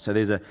problem. So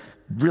there's a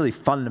really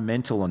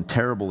fundamental and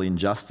terrible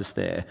injustice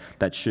there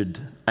that should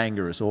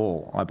anger us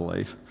all, I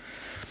believe.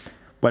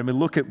 When we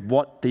look at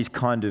what these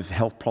kind of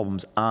health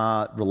problems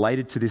are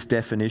related to this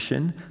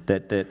definition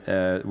that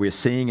we're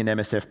seeing in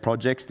MSF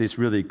projects, this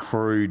really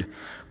crude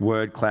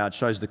word cloud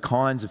shows the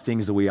kinds of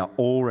things that we are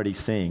already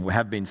seeing, we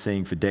have been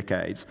seeing for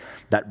decades,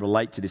 that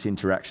relate to this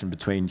interaction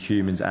between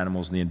humans,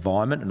 animals and the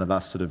environment, and are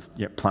thus sort of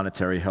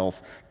planetary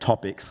health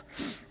topics.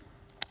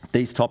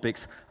 These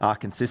topics are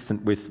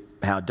consistent with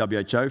how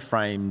WHO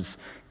frames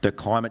the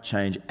climate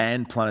change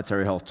and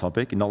planetary health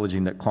topic,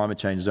 acknowledging that climate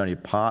change is only a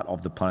part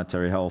of the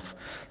planetary health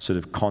sort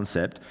of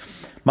concept.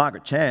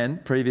 Margaret Chan,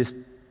 previous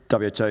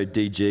WHO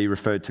DG,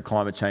 referred to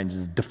climate change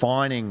as a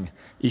defining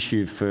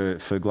issue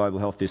for global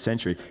health this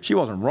century. She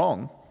wasn't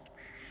wrong.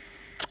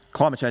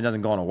 Climate change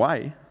hasn't gone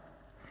away.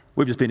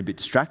 We've just been a bit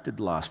distracted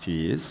the last few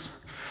years.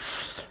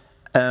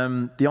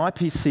 The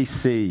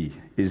IPCC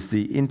is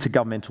the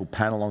Intergovernmental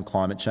Panel on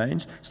Climate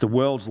Change. It's the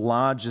world's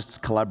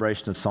largest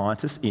collaboration of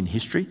scientists in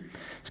history.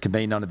 It's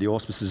convened under the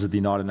auspices of the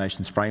United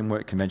Nations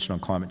Framework Convention on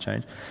Climate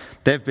Change.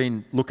 They've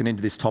been looking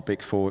into this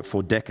topic for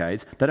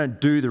decades. They don't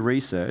do the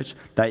research,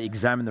 they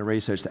examine the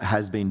research that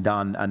has been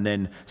done and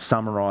then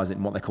summarise it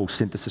in what they call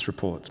assessment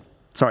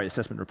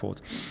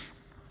reports.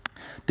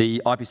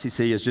 The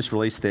IPCC has just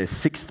released their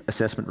 6th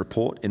assessment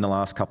report in the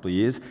last couple of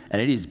years,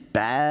 and it is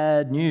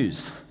bad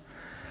news.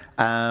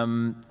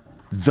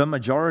 The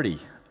majority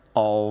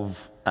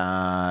of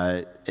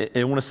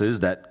illnesses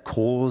that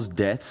cause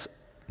deaths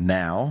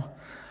now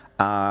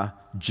are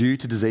due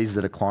to diseases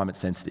that are climate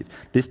sensitive.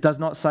 This does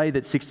not say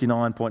that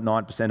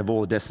 69.9% of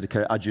all the deaths that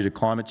occur are due to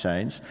climate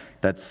change.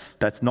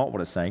 That's not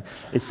what it's saying.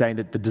 It's saying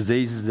that the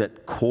diseases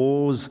that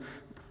cause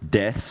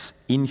deaths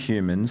in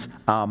humans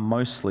are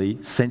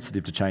mostly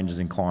sensitive to changes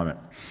in climate.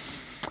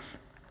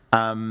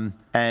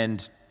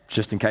 And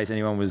just in case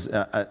anyone was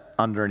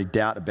under any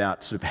doubt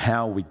about sort of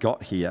how we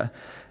got here,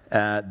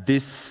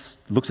 this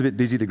looks a bit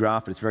busy, the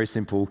graph, but it's very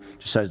simple. It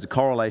just shows the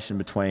correlation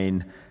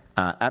between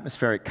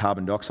atmospheric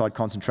carbon dioxide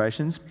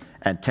concentrations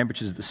and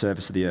temperatures at the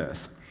surface of the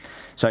Earth.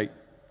 So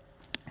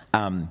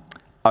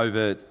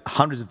over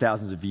hundreds of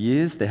thousands of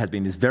years, there has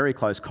been this very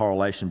close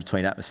correlation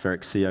between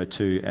atmospheric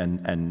CO2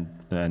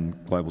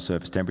 and global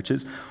surface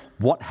temperatures.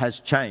 What has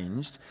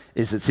changed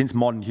is that since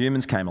modern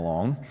humans came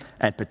along,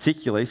 and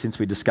particularly since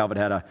we discovered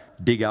how to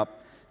dig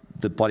up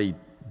the bloody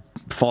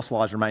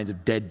fossilised remains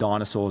of dead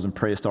dinosaurs and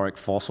prehistoric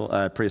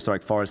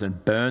forests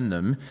and burn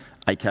them,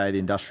 aka the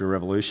Industrial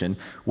Revolution,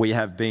 we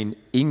have been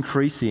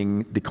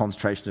increasing the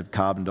concentration of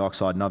carbon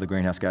dioxide and other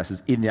greenhouse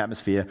gases in the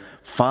atmosphere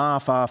far,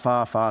 far,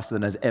 far faster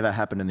than has ever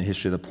happened in the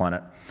history of the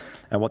planet.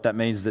 And what that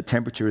means is that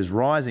temperature is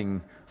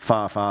rising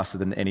far faster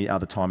than any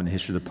other time in the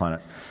history of the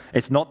planet.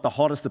 It's not the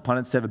hottest the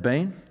planet's ever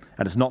been,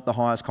 and it's not the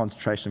highest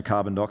concentration of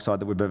carbon dioxide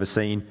that we've ever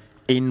seen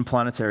in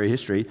planetary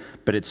history,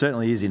 but it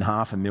certainly is in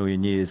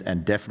 500,000 years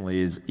and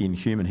definitely is in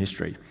human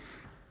history.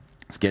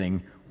 It's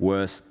getting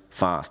worse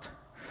fast.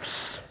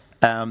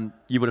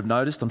 You would have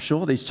noticed, I'm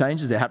sure, these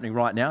changes, they're happening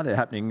right now. They're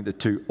happening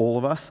to all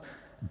of us.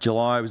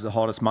 July was the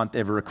hottest month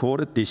ever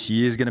recorded. This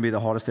year is going to be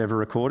the hottest ever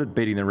recorded,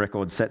 beating the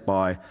record set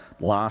by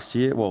last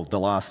year, well, the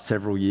last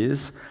several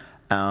years.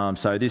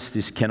 So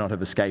this cannot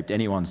have escaped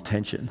anyone's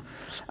attention.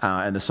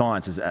 And the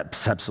science is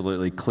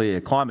absolutely clear.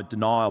 Climate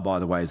denial, by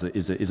the way,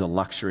 is a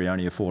luxury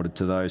only afforded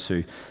to those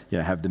who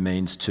have the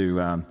means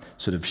to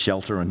sort of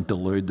shelter and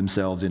delude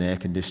themselves in air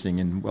conditioning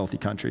in wealthy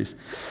countries.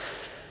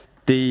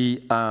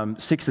 The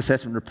 6th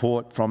assessment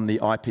report from the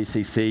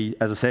IPCC,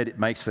 as I said, it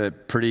makes for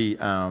pretty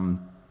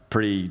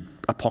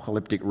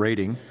apocalyptic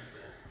reading.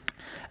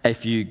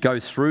 If you go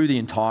through the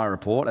entire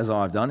report, as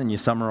I've done, and you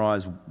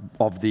summarise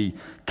of the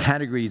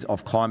categories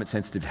of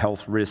climate-sensitive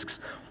health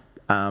risks,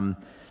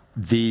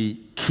 the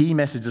key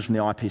messages from the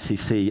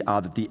IPCC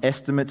are that the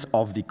estimates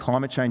of the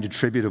climate change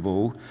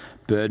attributable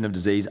burden of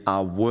disease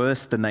are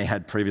worse than they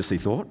had previously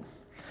thought,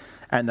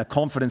 and the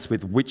confidence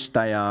with which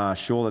they are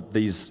sure that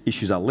these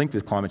issues are linked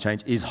with climate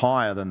change is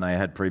higher than they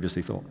had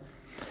previously thought.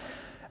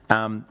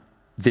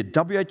 The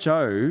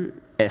WHO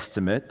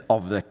estimate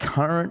of the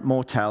current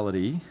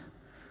mortality,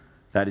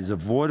 that is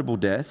avoidable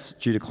deaths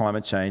due to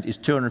climate change, is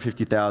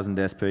 250,000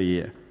 deaths per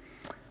year.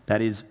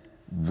 That is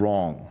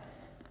wrong.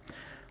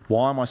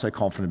 Why am I so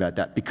confident about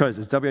that? Because,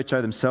 as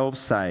WHO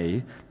themselves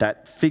say,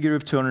 that figure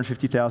of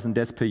 250,000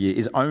 deaths per year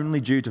is only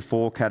due to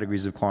 4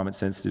 categories of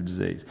climate-sensitive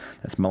disease.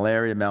 That's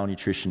malaria,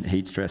 malnutrition,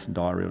 heat stress, and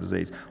diarrheal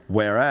disease.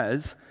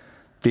 Whereas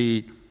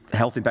the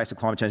health impacts of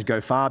climate change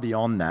go far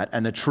beyond that,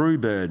 and the true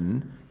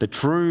burden, the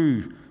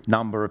true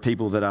number of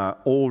people that are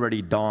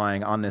already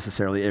dying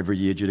unnecessarily every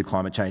year due to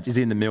climate change is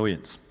in the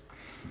millions.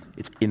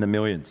 It's in the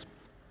millions.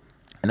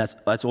 And that's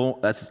going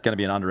to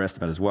be an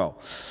underestimate as well,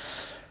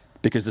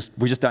 because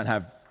we just don't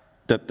have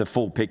the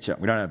full picture.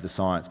 We don't have the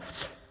science.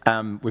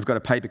 We've got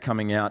a paper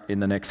coming out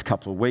in the next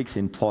couple of weeks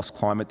in PLOS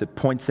Climate that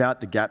points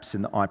out the gaps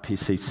in the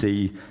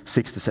IPCC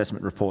 6th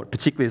assessment report,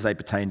 particularly as they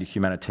pertain to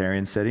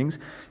humanitarian settings.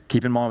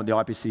 Keep in mind what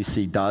the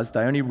IPCC does.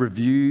 They only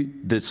review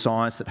the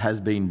science that has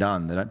been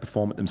done. They don't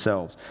perform it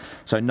themselves.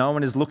 So no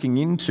one is looking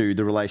into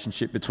the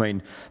relationship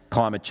between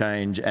climate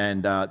change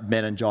and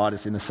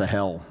meningitis in the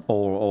Sahel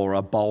or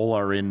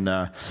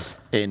Ebola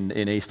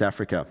in East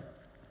Africa.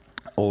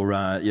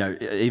 Or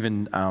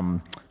even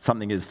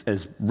something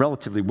as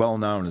relatively well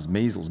known as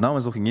measles. No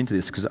one's looking into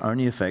this because it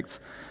only affects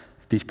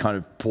these kind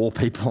of poor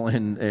people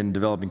in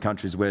developing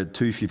countries where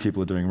too few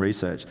people are doing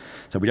research.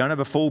 So we don't have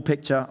a full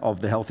picture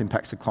of the health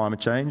impacts of climate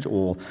change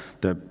or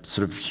the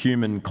sort of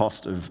human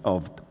cost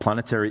of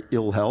planetary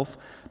ill health,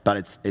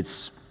 but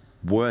it's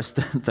worse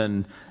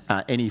than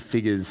any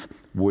figures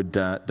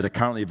that are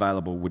currently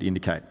available would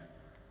indicate.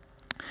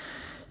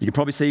 You can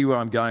probably see where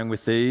I'm going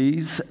with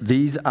these.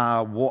 These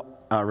are what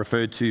are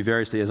referred to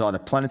variously as either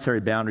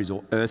planetary boundaries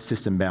or Earth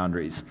system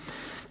boundaries.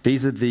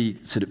 These are the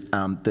sort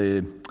of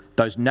the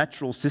those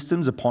natural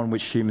systems upon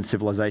which human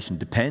civilization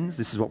depends.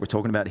 This is what we're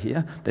talking about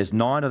here. There's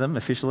 9 of them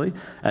officially,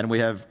 and we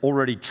have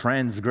already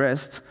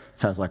transgressed.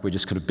 Sounds like we're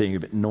just kind of being a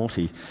bit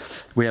naughty.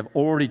 We have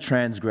already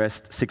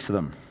transgressed 6 of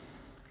them.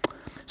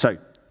 So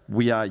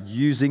we are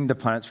using the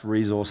planet's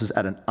resources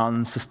at an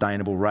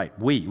unsustainable rate.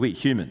 We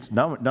humans.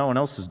 No one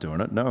else is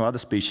doing it. No other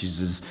species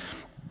is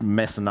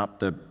messing up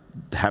the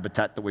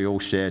habitat that we all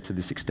share to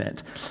this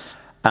extent.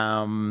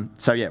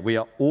 So yeah, we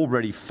are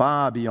already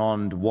far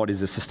beyond what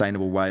is a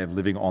sustainable way of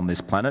living on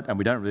this planet, and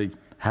we don't really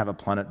have a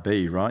planet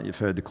B, right? You've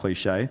heard the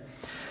cliche.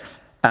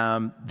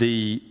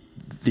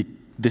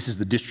 This is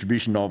the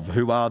distribution of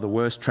who are the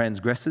worst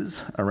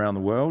transgressors around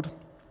the world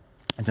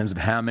in terms of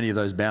how many of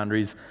those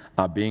boundaries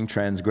are being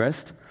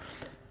transgressed.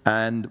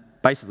 And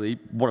basically,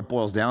 what it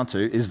boils down to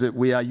is that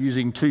we are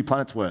using 2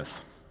 planets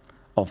worth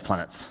of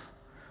planets,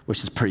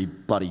 which is pretty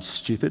bloody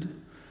stupid.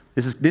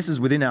 This is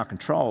within our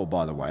control,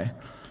 by the way.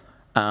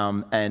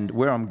 And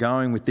where I'm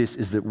going with this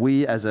is that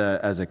we as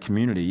a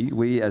community,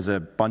 we as a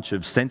bunch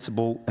of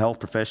sensible health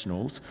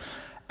professionals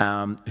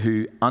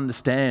who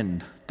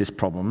understand this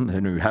problem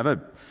and who have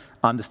an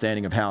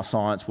understanding of how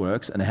science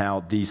works and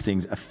how these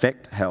things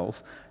affect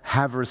health,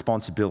 have a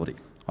responsibility,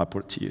 I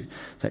put it to you.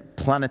 So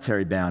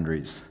planetary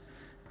boundaries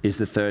is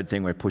the 3rd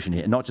thing we're pushing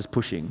here. Not just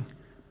pushing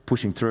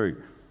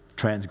through,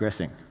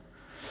 transgressing.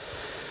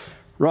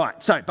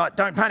 Right, so, but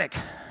don't panic.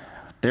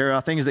 There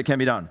are things that can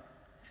be done.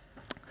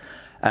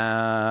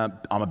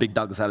 I'm a big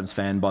Douglas Adams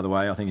fan, by the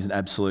way. I think he's an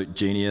absolute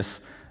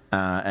genius.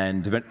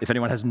 And if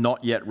anyone has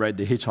not yet read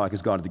The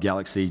Hitchhiker's Guide to the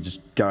Galaxy,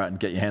 just go out and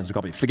get your hands on a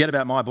copy. Forget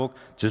about my book.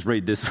 Just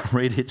read this.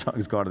 Read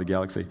Hitchhiker's Guide to the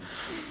Galaxy.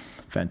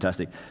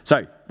 Fantastic.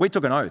 So we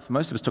took an oath.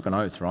 Most of us took an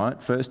oath,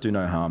 right? First, do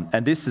no harm.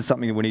 And this is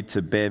something that we need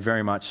to bear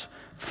very much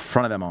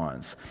front of our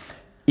minds.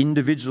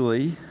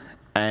 Individually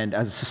and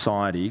as a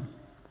society,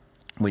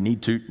 we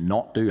need to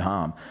not do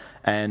harm.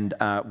 And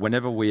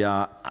whenever we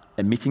are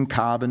emitting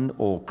carbon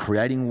or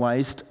creating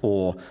waste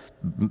or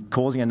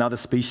causing another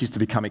species to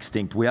become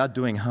extinct, we are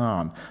doing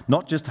harm.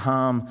 Not just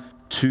harm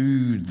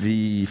to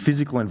the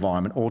physical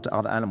environment or to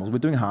other animals, we're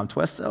doing harm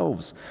to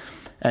ourselves.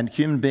 And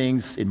human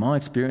beings, in my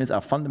experience,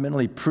 are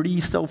fundamentally pretty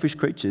selfish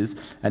creatures.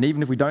 And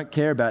even if we don't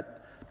care about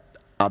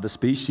other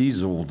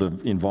species or the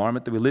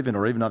environment that we live in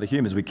or even other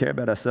humans, we care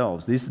about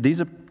ourselves.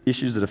 These are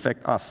issues that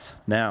affect us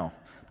now,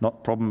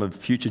 not problem of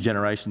future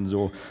generations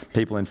or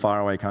people in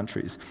faraway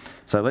countries.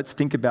 So let's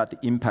think about the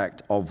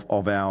impact of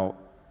our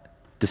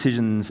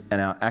decisions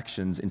and our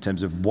actions in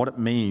terms of what it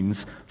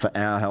means for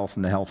our health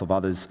and the health of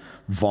others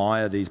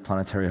via these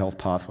planetary health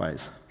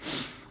pathways.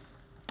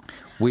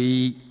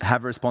 We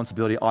have a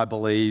responsibility, I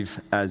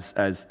believe, as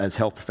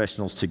health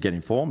professionals to get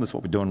informed. That's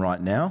what we're doing right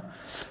now.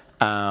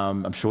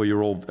 I'm sure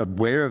you're all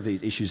aware of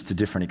these issues to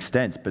different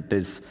extents, but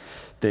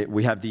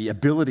we have the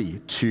ability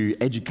to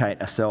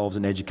educate ourselves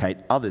and educate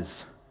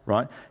others.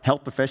 Right?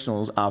 Health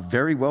professionals are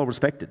very well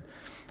respected.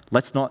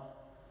 Let's not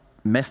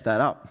mess that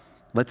up.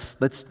 Let's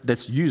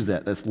use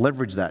that. Let's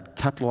leverage that.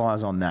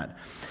 Capitalize on that.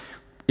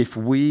 If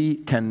we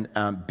can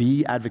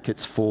be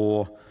advocates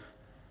for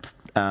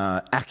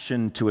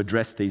action to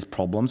address these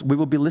problems, we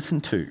will be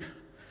listened to,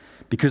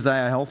 because they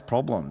are health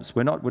problems.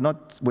 We're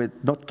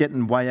not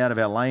getting way out of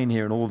our lane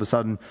here and all of a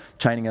sudden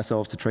chaining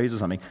ourselves to trees or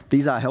something.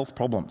 These are health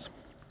problems.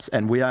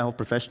 And we are health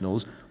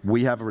professionals.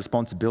 We have a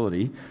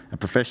responsibility, a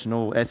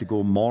professional,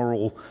 ethical,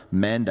 moral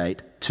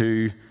mandate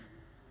to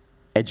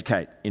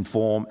educate,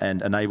 inform,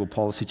 and enable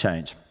policy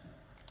change.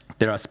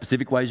 There are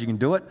specific ways you can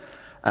do it.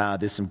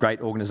 There's some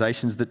great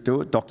organisations that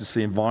do it. Doctors for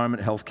the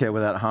Environment, Healthcare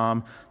Without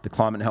Harm, the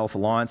Climate and Health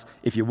Alliance.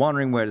 If you're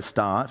wondering where to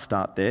start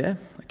there.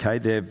 Okay,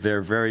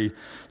 they're very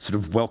sort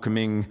of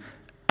welcoming,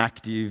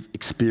 active,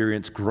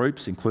 experienced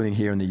groups, including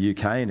here in the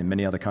UK and in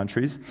many other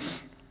countries.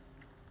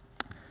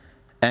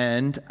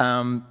 And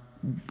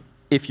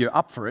if you're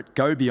up for it,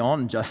 go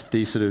beyond just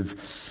the sort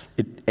of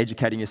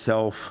educating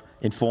yourself,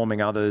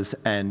 informing others,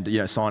 and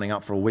signing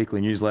up for a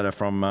weekly newsletter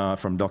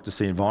from Doctors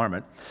for the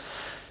Environment.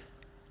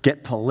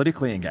 Get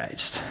politically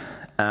engaged.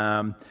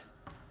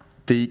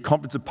 The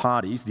Conference of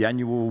Parties, the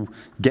annual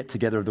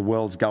get-together of the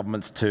world's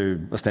governments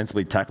to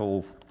ostensibly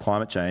tackle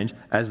climate change,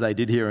 as they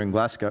did here in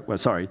Glasgow,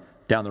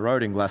 down the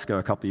road in Glasgow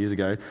a couple of years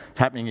ago. It's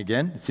happening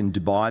again. It's in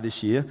Dubai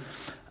this year.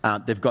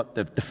 They've got,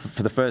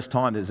 for the first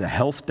time, there's a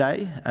health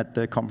day at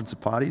the Conference of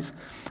Parties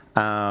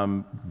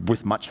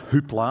with much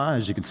hoopla,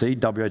 as you can see.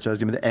 WHO's going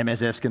to be there,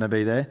 MSF's going to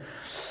be there.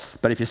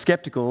 But if you're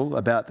sceptical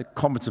about the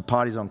Conference of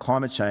Parties on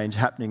climate change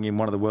happening in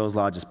one of the world's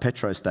largest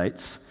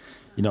petro-states,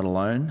 you're not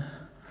alone.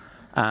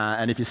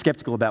 And if you're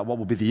sceptical about what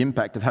will be the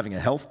impact of having a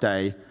health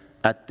day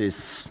at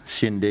this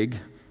shindig,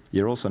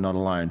 you're also not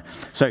alone.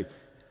 So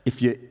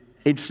if you're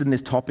interested in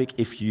this topic,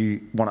 if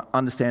you want to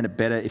understand it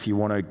better, if you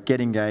want to get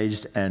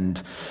engaged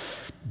and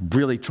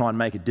really try and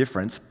make a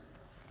difference,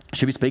 you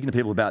should be speaking to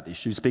people about this. You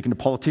should be speaking to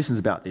politicians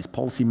about this,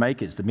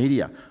 policymakers, the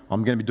media.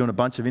 I'm going to be doing a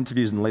bunch of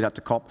interviews in the lead up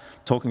to COP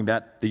talking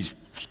about these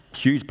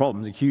huge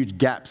problems and huge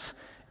gaps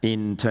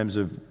in terms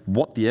of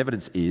what the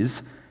evidence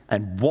is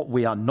and what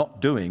we are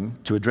not doing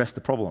to address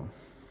the problem.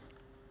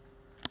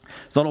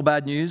 It's not all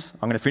bad news.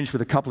 I'm going to finish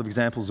with a couple of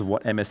examples of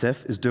what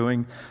MSF is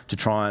doing to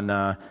try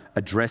and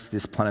address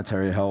this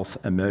planetary health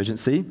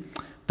emergency.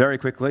 Very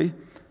quickly,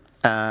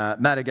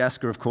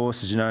 Madagascar, of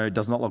course, as you know,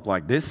 does not look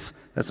like this.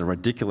 That's a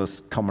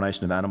ridiculous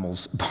combination of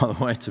animals, by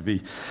the way, to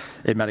be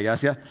in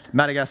Madagascar.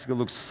 Madagascar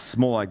looks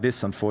more like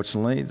this,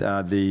 unfortunately.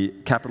 The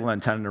capital,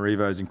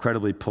 Antananarivo, is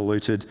incredibly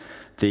polluted.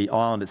 The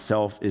island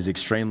itself is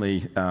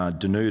extremely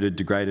denuded,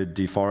 degraded,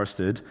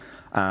 deforested.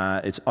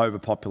 It's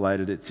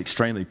overpopulated. It's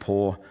extremely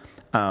poor.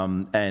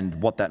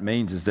 And what that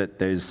means is that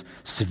there's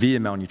severe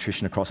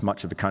malnutrition across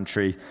much of the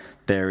country.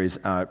 There is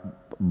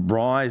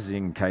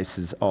rising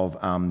cases of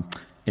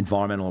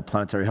environmental or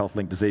planetary health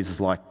linked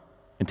diseases like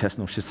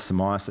intestinal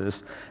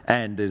schistosomiasis,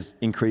 and there's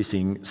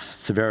increasing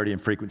severity and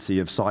frequency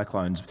of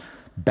cyclones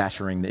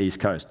battering the east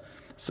coast.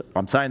 So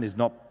I'm saying there's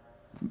not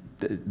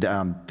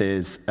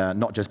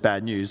just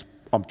bad news.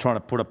 I'm trying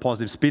to put a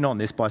positive spin on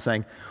this by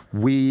saying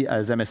we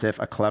as MSF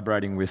are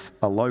collaborating with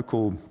a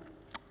local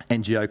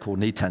NGO called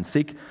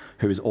Nitansik,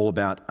 who is all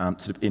about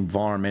sort of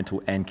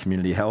environmental and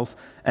community health,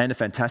 and a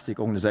fantastic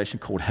organisation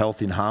called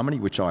Health in Harmony,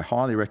 which I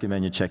highly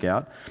recommend you check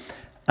out,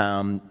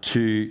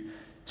 to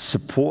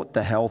support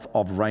the health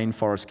of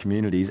rainforest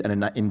communities,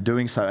 and in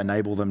doing so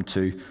enable them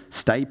to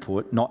stay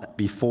put, not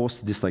be forced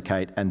to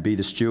dislocate, and be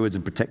the stewards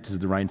and protectors of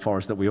the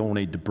rainforest that we all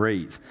need to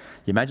breathe.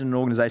 You imagine an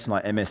organisation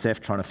like MSF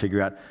trying to figure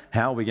out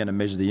how are we going to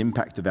measure the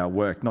impact of our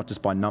work, not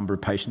just by number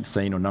of patients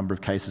seen or number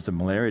of cases of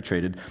malaria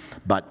treated,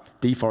 but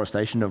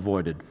deforestation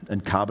avoided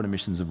and carbon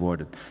emissions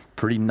avoided.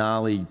 Pretty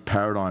gnarly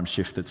paradigm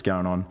shift that's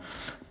going on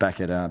back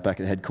at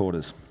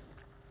headquarters.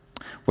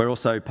 We're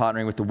also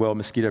partnering with the World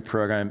Mosquito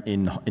Program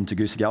in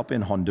Tegucigalpa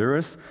in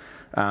Honduras,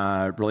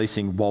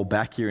 releasing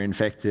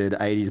Wolbachia-infected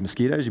Aedes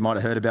mosquitoes. You might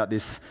have heard about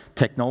this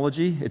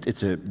technology.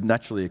 It's a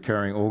naturally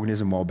occurring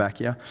organism,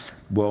 Wolbachia.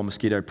 World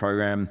Mosquito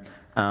Program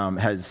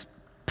has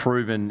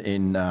proven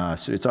in,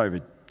 it's over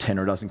 10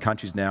 or a dozen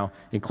countries now,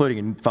 including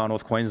in far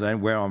north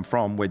Queensland, where I'm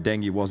from, where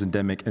dengue was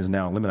endemic and is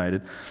now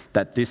eliminated,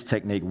 that this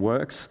technique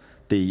works.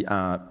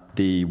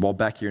 The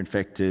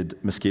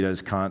Wolbachia-infected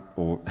mosquitoes can't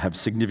or have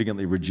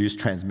significantly reduced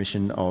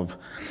transmission of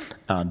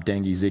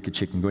dengue, Zika,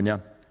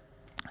 chikungunya,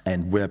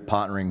 and we're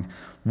partnering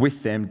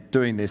with them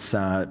doing this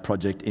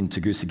project in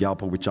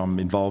Tegucigalpa, which I'm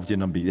involved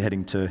in. I'll be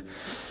heading to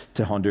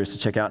Honduras to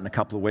check out in a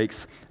couple of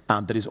weeks,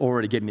 that is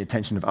already getting the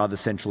attention of other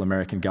Central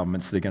American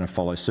governments that are going to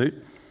follow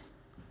suit.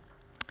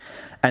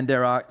 And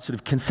there are sort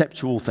of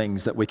conceptual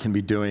things that we can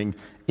be doing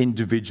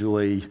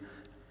individually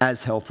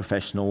as health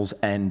professionals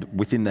and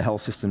within the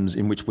health systems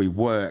in which we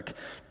work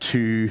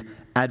to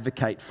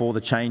advocate for the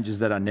changes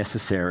that are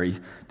necessary.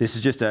 This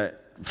is just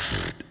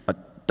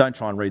don't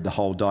try and read the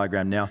whole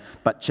diagram now,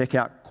 but check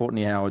out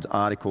Courtney Howard's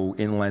article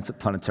in Lancet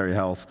Planetary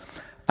Health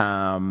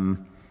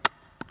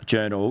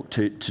journal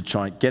to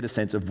try and get a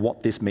sense of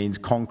what this means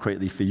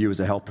concretely for you as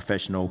a health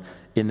professional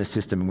in the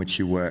system in which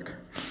you work.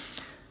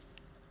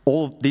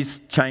 All of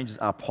these changes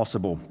are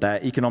possible.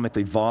 They're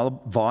economically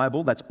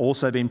viable. That's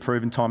also been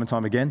proven time and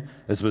time again.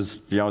 This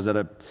was, I was at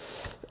a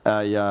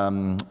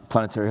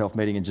planetary health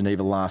meeting in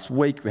Geneva last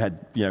week. We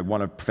had,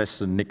 one of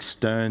Professor Nick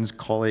Stern's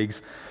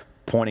colleagues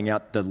pointing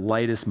out the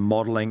latest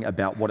modelling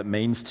about what it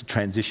means to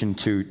transition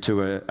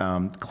to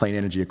a clean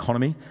energy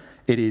economy.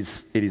 It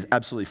is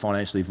absolutely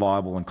financially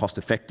viable and cost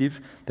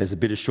effective. There's a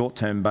bit of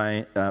short-term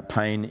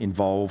pain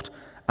involved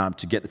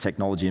to get the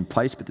technology in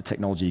place, but the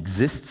technology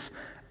exists.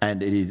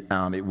 And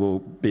it will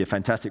be a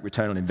fantastic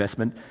return on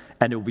investment,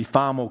 and it will be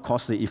far more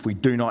costly if we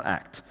do not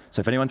act. So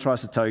if anyone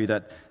tries to tell you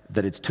that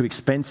it's too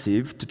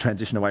expensive to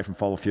transition away from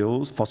fossil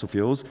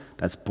fuels,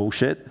 that's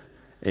bullshit.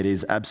 It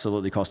is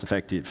absolutely cost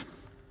effective.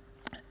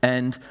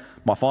 And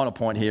my final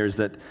point here is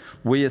that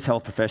we as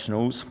health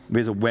professionals,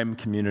 we as a WEM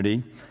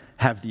community,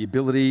 have the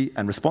ability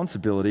and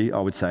responsibility, I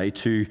would say,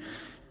 to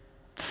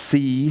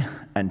see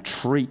and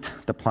treat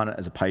the planet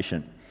as a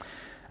patient.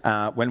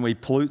 When we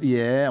pollute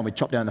the air and we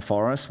chop down the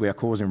forest, we are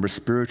causing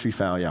respiratory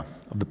failure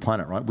of the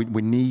planet, right?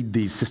 We need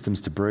these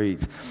systems to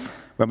breathe.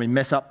 When we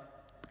mess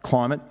up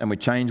climate and we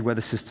change weather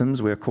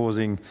systems, we are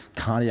causing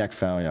cardiac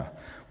failure.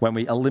 When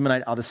we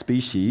eliminate other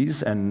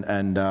species and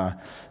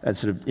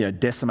sort of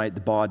decimate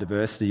the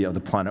biodiversity of the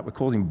planet, we're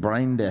causing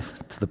brain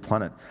death to the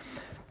planet.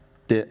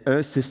 The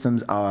Earth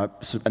systems are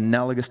sort of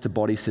analogous to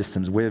body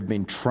systems. We have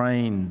been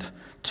trained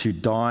to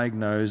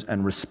diagnose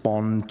and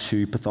respond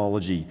to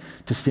pathology,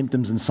 to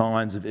symptoms and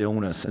signs of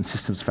illness and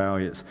systems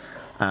failures.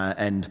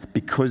 And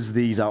because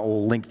these are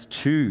all linked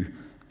to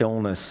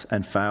illness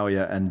and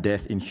failure and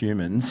death in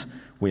humans,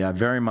 we are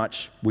very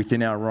much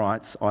within our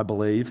rights, I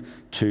believe,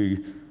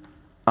 to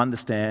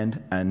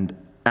understand and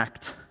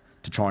act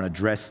to try and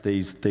address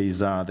these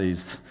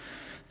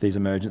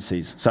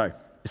emergencies. So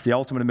it's the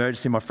ultimate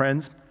emergency, my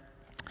friends.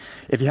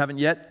 If you haven't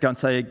yet, go and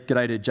say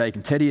g'day to Jake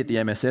and Teddy at the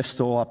MSF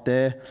stall up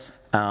there.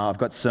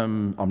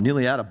 I'm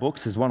nearly out of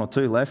books. There's one or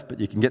two left, but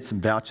you can get some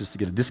vouchers to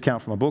get a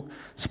discount from a book.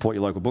 Support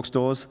your local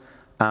bookstores.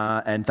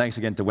 And thanks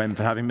again to WEM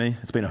for having me.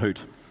 It's been a hoot.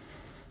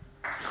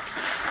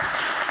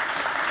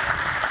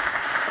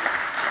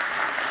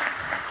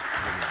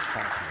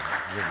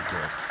 Really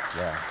good.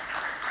 Yeah.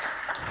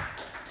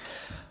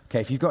 Okay,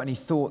 if you've got any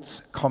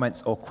thoughts,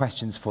 comments, or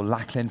questions for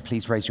Lachlan,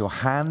 please raise your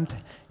hand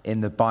in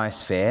the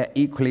biosphere.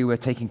 Equally, we're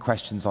taking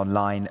questions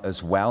online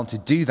as well. To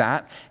do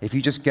that, if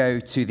you just go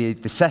to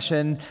the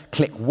session,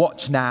 click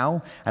Watch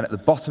Now, and at the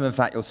bottom of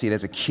that, you'll see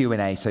there's a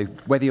Q&A. So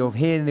whether you're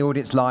here in the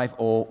audience live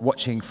or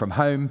watching from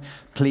home,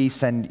 please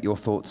send your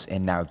thoughts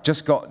in now.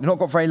 Not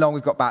got very long.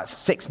 We've got about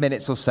 6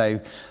 minutes or so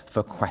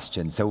for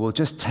questions. So we'll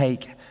just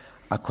take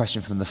a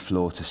question from the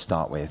floor to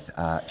start with.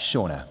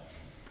 Shauna.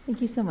 Thank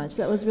you so much.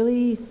 That was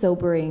really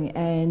sobering,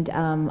 and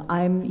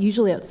I'm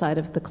usually outside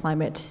of the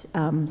climate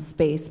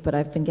space, but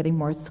I've been getting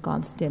more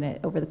ensconced in it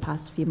over the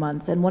past few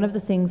months. And one of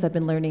the things I've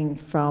been learning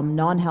from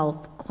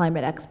non-health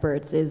climate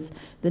experts is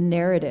the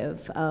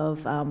narrative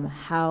of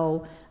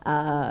how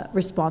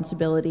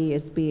responsibility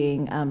is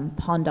being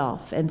pawned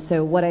off. And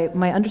so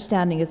my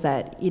understanding is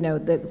that,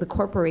 the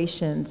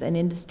corporations and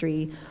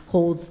industry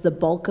holds the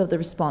bulk of the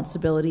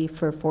responsibility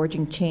for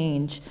forging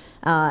change.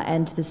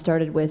 And this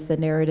started with the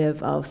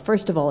narrative of,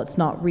 first of all, it's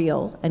not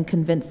real, and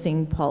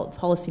convincing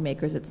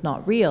policymakers it's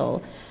not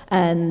real.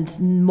 And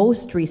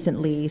most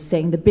recently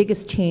saying the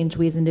biggest change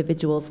we as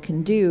individuals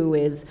can do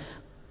is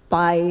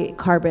buy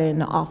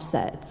carbon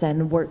offsets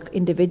and work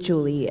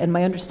individually. And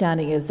my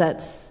understanding is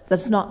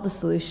that's not the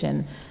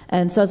solution.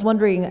 And so I was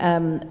wondering,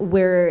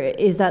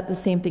 is that the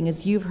same thing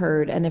as you've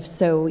heard? And if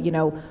so,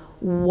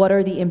 what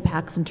are the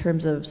impacts in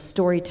terms of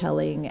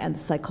storytelling and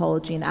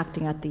psychology and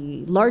acting at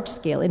the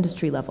large-scale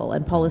industry level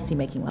and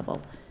policy-making level?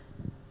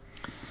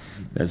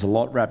 There's a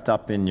lot wrapped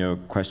up in your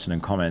question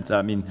and comment.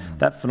 I mean,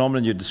 that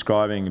phenomenon you're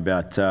describing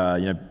about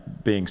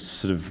being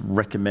sort of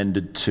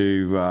recommended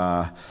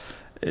to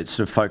sort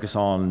of focus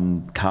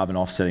on carbon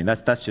offsetting,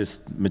 that's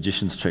just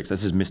magician's tricks.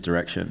 That's just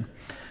misdirection.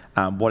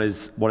 What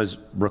is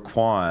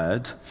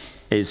required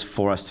is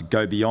for us to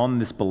go beyond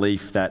this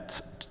belief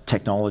that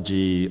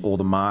technology or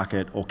the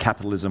market or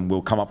capitalism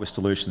will come up with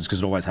solutions,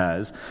 because it always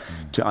has,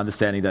 to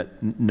understanding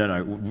that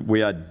no,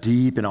 we are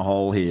deep in a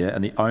hole here,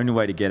 and the only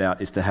way to get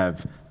out is to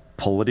have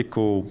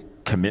political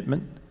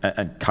commitment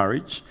and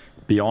courage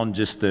beyond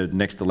just the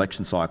next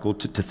election cycle,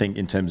 to think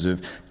in terms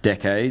of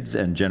decades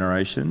and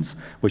generations,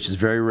 which is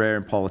very rare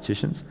in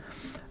politicians,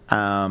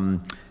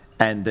 and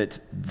that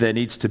there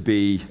needs to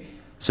be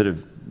sort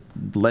of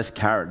less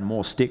carrot and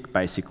more stick,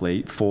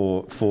 basically,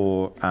 for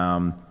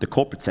the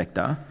corporate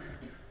sector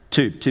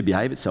to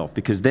behave itself,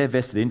 because their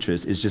vested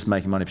interest is just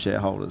making money for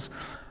shareholders.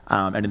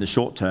 And in the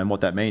short term,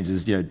 what that means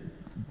is,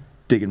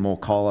 digging more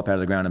coal up out of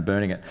the ground and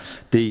burning it.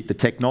 The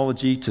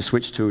technology to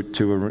switch to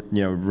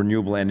a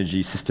renewable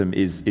energy system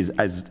is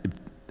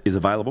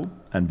available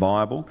and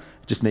viable.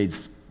 It just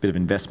needs a bit of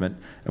investment,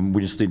 and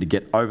we just need to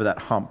get over that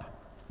hump.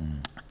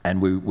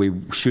 And we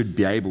should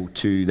be able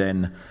to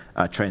then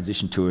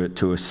transition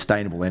to a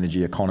sustainable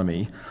energy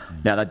economy.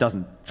 Now, that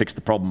doesn't fix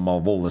the problem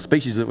of all the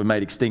species that were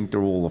made extinct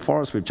or all the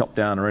forests we've chopped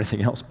down or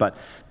anything else, but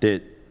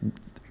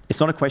it's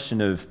not a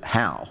question of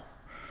how,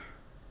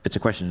 it's a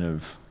question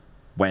of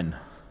when.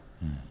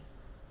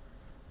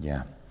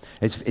 Yeah.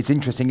 It's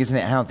interesting, isn't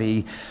it, how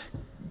the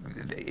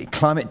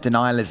climate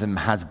denialism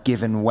has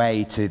given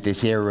way to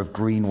this era of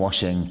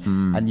greenwashing.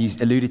 And you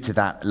alluded to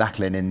that,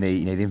 Lachlan, in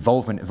the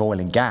involvement of oil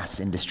and gas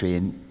industry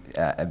in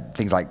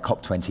things like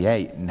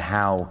COP28, and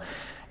how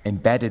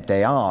embedded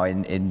they are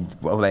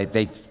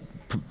they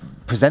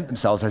present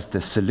themselves as the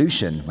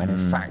solution, when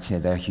in fact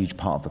they're a huge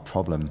part of the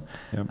problem.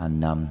 Yep.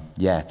 And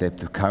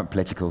the current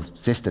political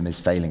system is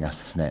failing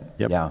us, isn't it?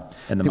 Yep. Yeah.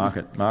 And the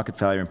market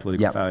failure and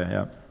political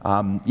failure.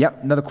 Yeah.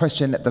 Another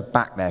question at the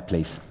back there,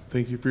 please.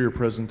 Thank you for your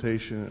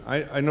presentation.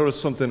 I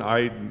noticed something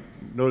I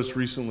noticed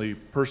recently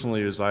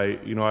personally is I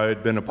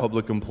had been a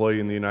public employee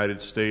in the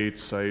United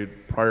States, I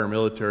had prior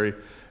military,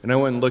 and I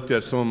went and looked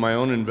at some of my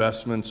own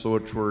investments,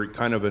 which were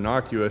kind of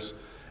innocuous,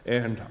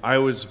 and I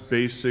was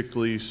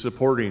basically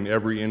supporting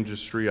every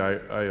industry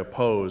I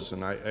oppose,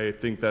 and I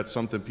think that's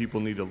something people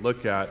need to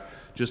look at.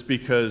 Just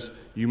because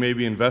you may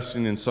be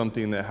investing in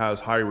something that has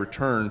high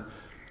return,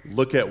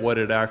 look at what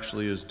it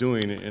actually is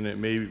doing, and it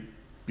may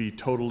be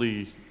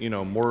totally,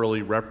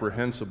 morally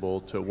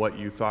reprehensible to what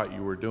you thought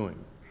you were doing.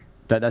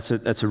 That's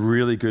a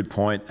really good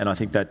point, and I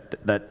think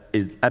that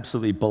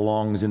absolutely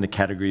belongs in the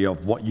category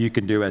of what you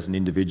can do as an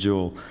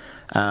individual.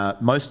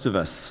 Most of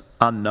us,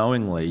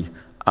 unknowingly,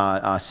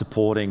 are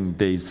supporting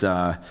these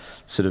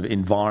sort of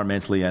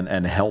environmentally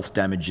and health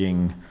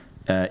damaging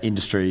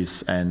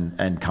industries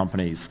and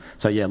companies.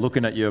 So yeah,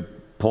 looking at your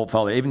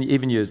portfolio,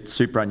 even your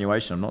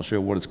superannuation, I'm not sure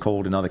what it's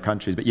called in other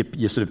countries, but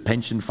your sort of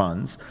pension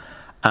funds,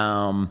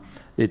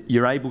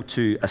 you're able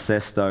to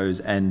assess those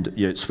and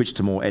switch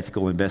to more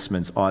ethical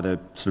investments, either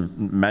sort of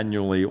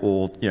manually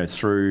or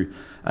through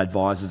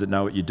advisors that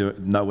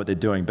know what they're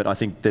doing. But I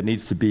think there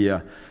needs to be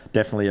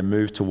definitely a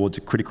move towards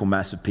a critical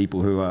mass of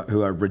people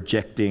who are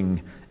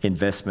rejecting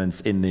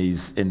investments in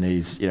these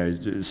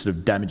sort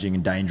of damaging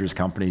and dangerous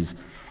companies.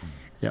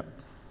 Yep.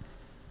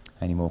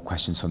 Any more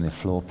questions from the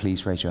floor?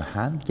 Please raise your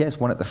hand. Yes,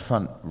 one at the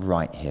front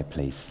right here,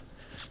 please.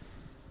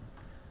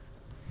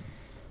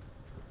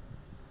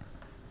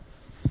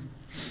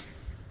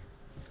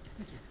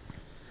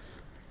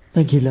 Thank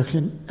Thank you,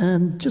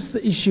 Lachlan. Just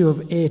the issue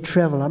of air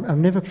travel,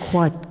 I'm never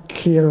quite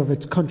clear of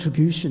its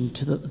contribution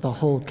to the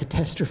whole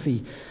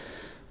catastrophe.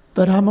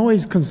 But I'm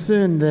always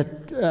concerned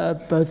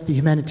that both the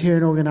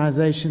humanitarian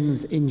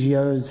organisations,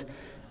 NGOs,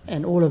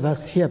 and all of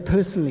us here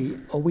personally,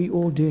 are we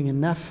all doing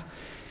enough?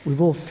 We've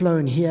all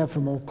flown here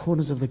from all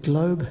corners of the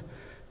globe.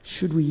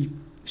 Should we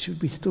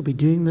still be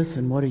doing this,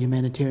 and what are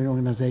humanitarian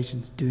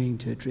organisations doing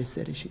to address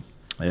that issue?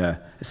 Yeah,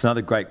 it's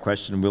another great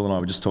question. Will and I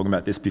were just talking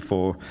about this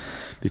before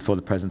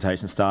the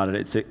presentation started.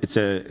 It's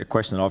a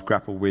question that I've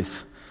grappled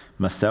with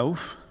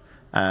myself.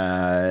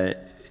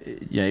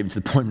 Even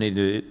to the point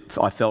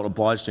I felt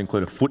obliged to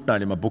include a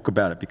footnote in my book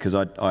about it, because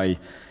I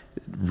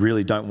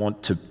really don't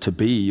want to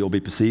be or be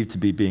perceived to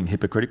be being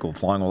hypocritical,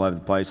 flying all over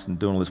the place and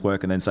doing all this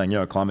work and then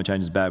saying, climate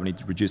change is bad, we need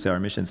to reduce our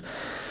emissions.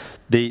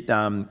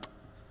 The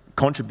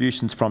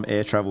contributions from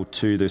air travel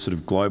to the sort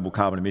of global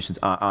carbon emissions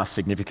are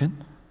significant.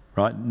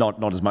 Right,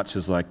 not as much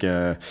as like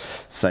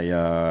say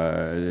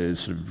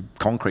sort of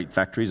concrete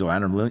factories or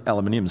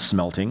aluminium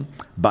smelting,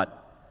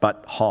 but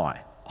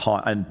high,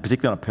 and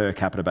particularly on a per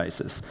capita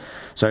basis.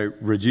 So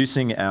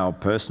reducing our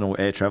personal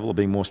air travel or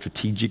being more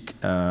strategic,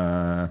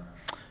 sort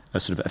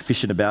of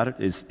efficient about it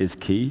is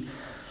key.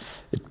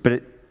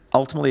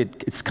 Ultimately,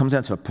 it comes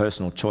down to a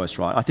personal choice,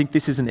 right? I think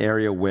this is an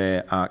area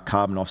where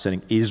carbon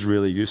offsetting is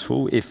really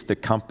useful if the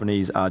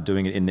companies are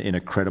doing it in a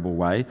credible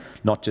way,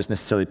 not just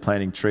necessarily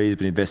planting trees,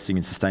 but investing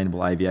in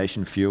sustainable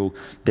aviation fuel.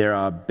 There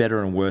are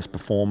better and worse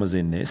performers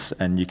in this,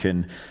 and you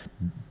can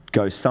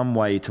go some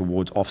way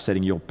towards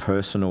offsetting your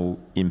personal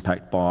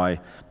impact by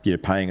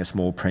paying a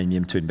small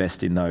premium to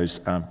invest in those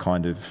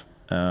kind of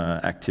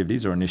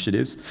activities or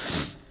initiatives.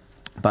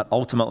 But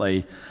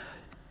ultimately,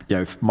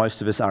 if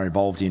most of us are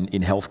involved in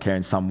healthcare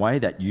in some way,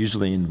 that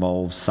usually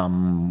involves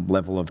some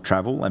level of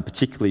travel, and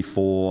particularly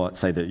for,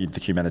 say, the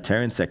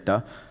humanitarian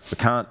sector, we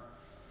can't,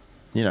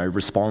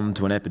 respond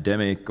to an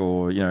epidemic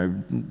or,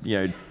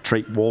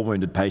 treat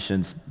war-wounded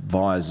patients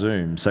via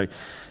Zoom. So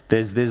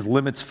there's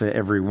limits for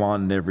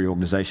everyone, every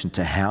organisation,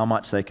 to how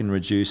much they can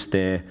reduce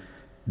their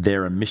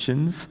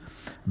emissions.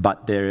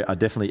 But there are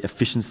definitely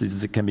efficiencies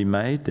that can be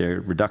made, there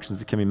are reductions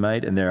that can be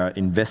made, and there are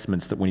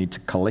investments that we need to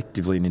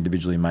collectively and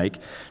individually make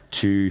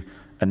to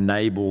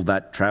enable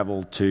that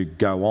travel to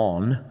go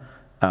on,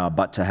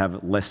 but to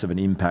have less of an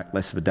impact,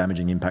 less of a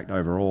damaging impact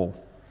overall.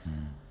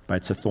 But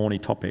it's a thorny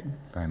topic.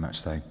 Very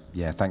much so.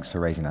 Yeah, thanks for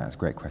raising that. It's a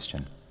great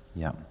question.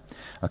 Yeah.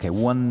 Okay,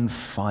 one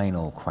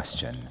final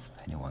question.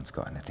 If anyone's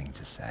got anything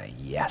to say.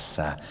 Yes,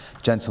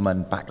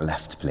 gentleman back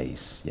left,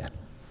 please. Yeah.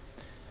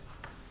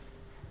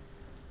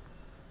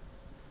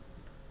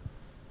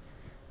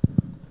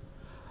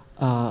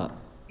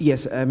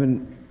 Yes, I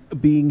mean,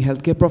 being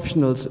healthcare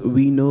professionals,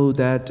 we know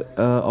that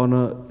on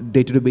a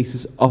day-to-day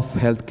basis of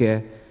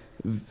healthcare,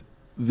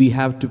 we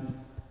have to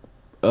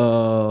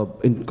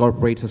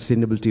incorporate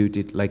sustainability to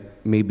it, like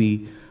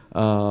maybe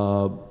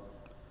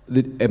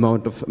the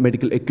amount of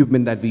medical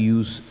equipment that we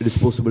use,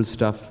 disposable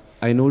stuff.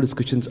 I know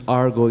discussions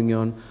are going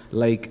on,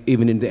 like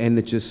even in the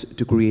NHS,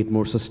 to create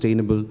more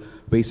sustainable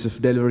ways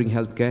of delivering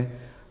healthcare.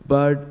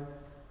 But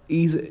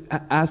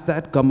has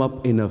that come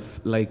up enough?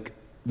 Like,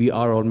 we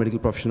are all medical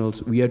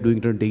professionals, we are doing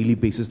it on a daily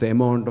basis, the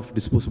amount of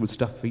disposable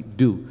stuff we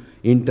do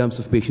in terms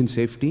of patient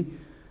safety,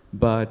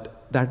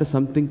 but that is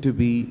something to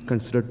be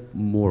considered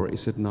more,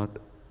 is it not?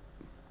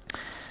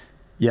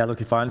 Yeah,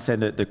 look, if I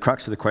understand the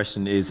crux of the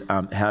question is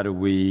how do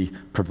we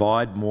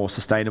provide more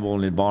sustainable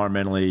and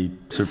environmentally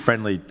sort of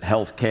friendly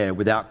health care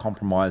without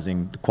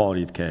compromising the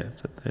quality of care?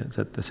 Is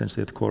that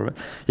essentially at the core of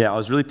it? Yeah, I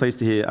was really pleased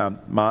to hear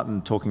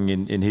Martin talking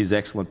in his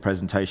excellent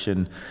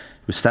presentation.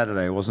 It was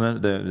Saturday,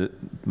 wasn't it?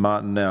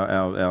 Martin,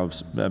 our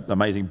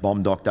amazing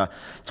bomb doctor,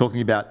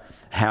 talking about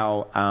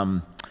how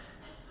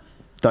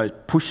those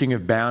pushing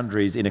of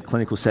boundaries in a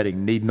clinical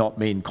setting need not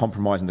mean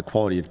compromising the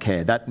quality of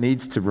care. That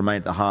needs to remain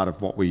at the heart of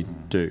what we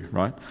do,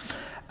 right?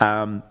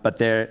 But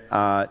there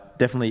are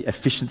definitely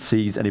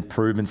efficiencies and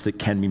improvements that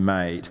can be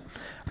made.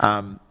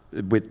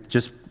 With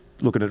just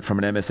looking at it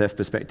from an MSF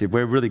perspective,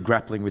 we're really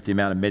grappling with the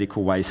amount of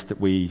medical waste that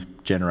we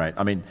generate.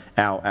 I mean,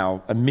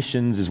 our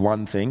emissions is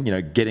one thing,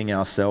 getting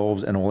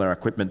ourselves and all our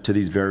equipment to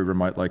these very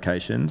remote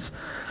locations,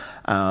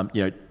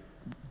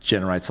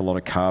 generates a lot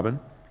of carbon.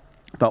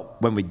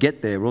 But when we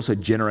get there, we're also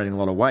generating a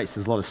lot of waste.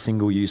 There's a lot of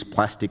single-use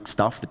plastic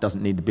stuff that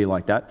doesn't need to be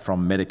like that,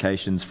 from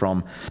medications,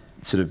 from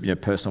sort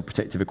of personal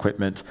protective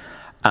equipment.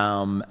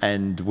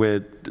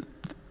 And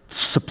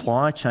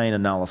supply chain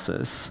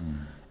analysis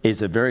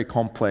is a very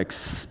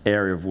complex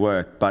area of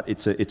work, but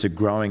it's a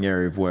growing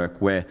area of work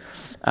where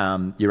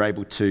you're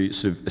able to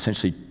sort of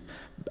essentially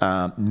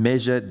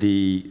measure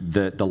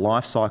the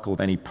life cycle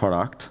of any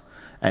product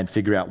and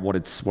figure out what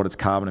its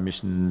carbon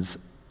emissions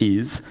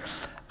is.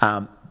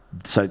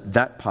 So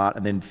that part,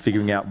 and then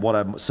figuring out what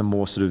are some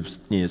more sort of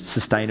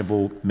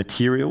sustainable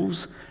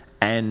materials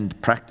and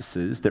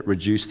practices that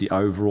reduce the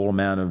overall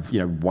amount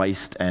of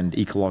waste and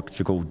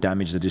ecological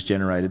damage that is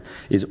generated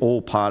is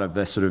all part of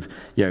the sort of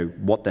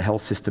what the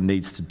health system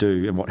needs to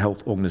do and what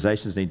health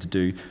organisations need to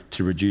do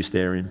to reduce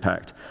their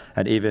impact.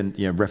 And even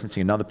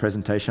referencing another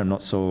presentation, I'm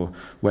not sure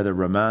whether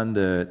Roman,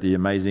 the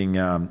amazing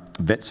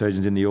vet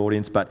surgeon's in the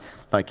audience, but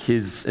like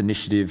his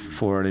initiative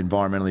for an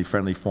environmentally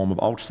friendly form of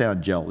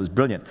ultrasound gel is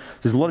brilliant.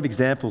 There's a lot of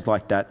examples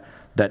like that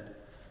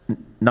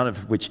none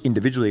of which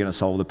individually are going to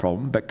solve the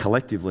problem, but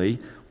collectively,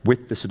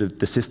 with the sort of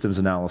the systems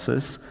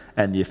analysis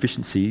and the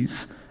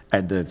efficiencies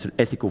and the sort of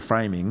ethical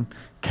framing,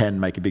 can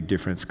make a big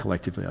difference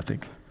collectively, I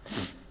think.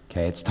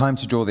 Okay, it's time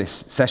to draw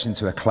this session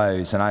to a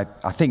close, and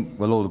I think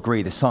we'll all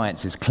agree the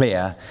science is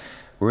clear.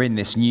 We're in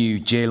this new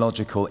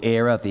geological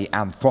era, the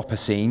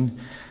Anthropocene.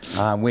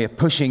 We're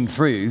pushing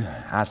through,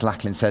 as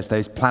Lachlan says,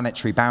 those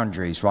planetary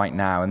boundaries right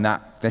now, and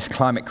that this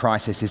climate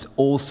crisis is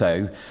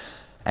also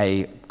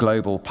a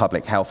global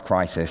public health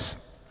crisis.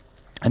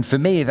 And for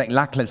me, I think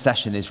Lachlan's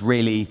session is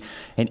really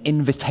an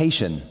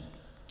invitation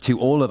to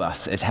all of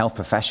us as health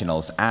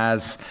professionals,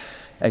 as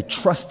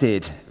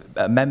trusted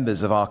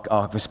members of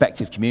our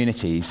respective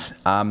communities,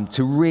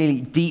 to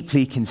really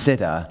deeply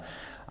consider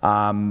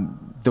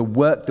the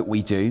work that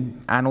we do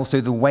and also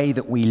the way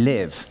that we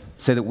live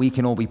so that we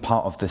can all be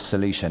part of the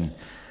solution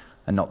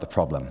and not the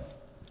problem.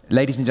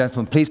 Ladies and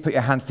gentlemen, please put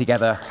your hands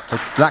together for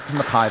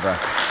Lachlan McIver.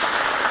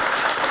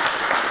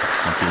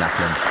 Thank you,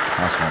 Lachlan.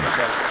 Nice one.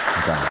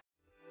 Well done.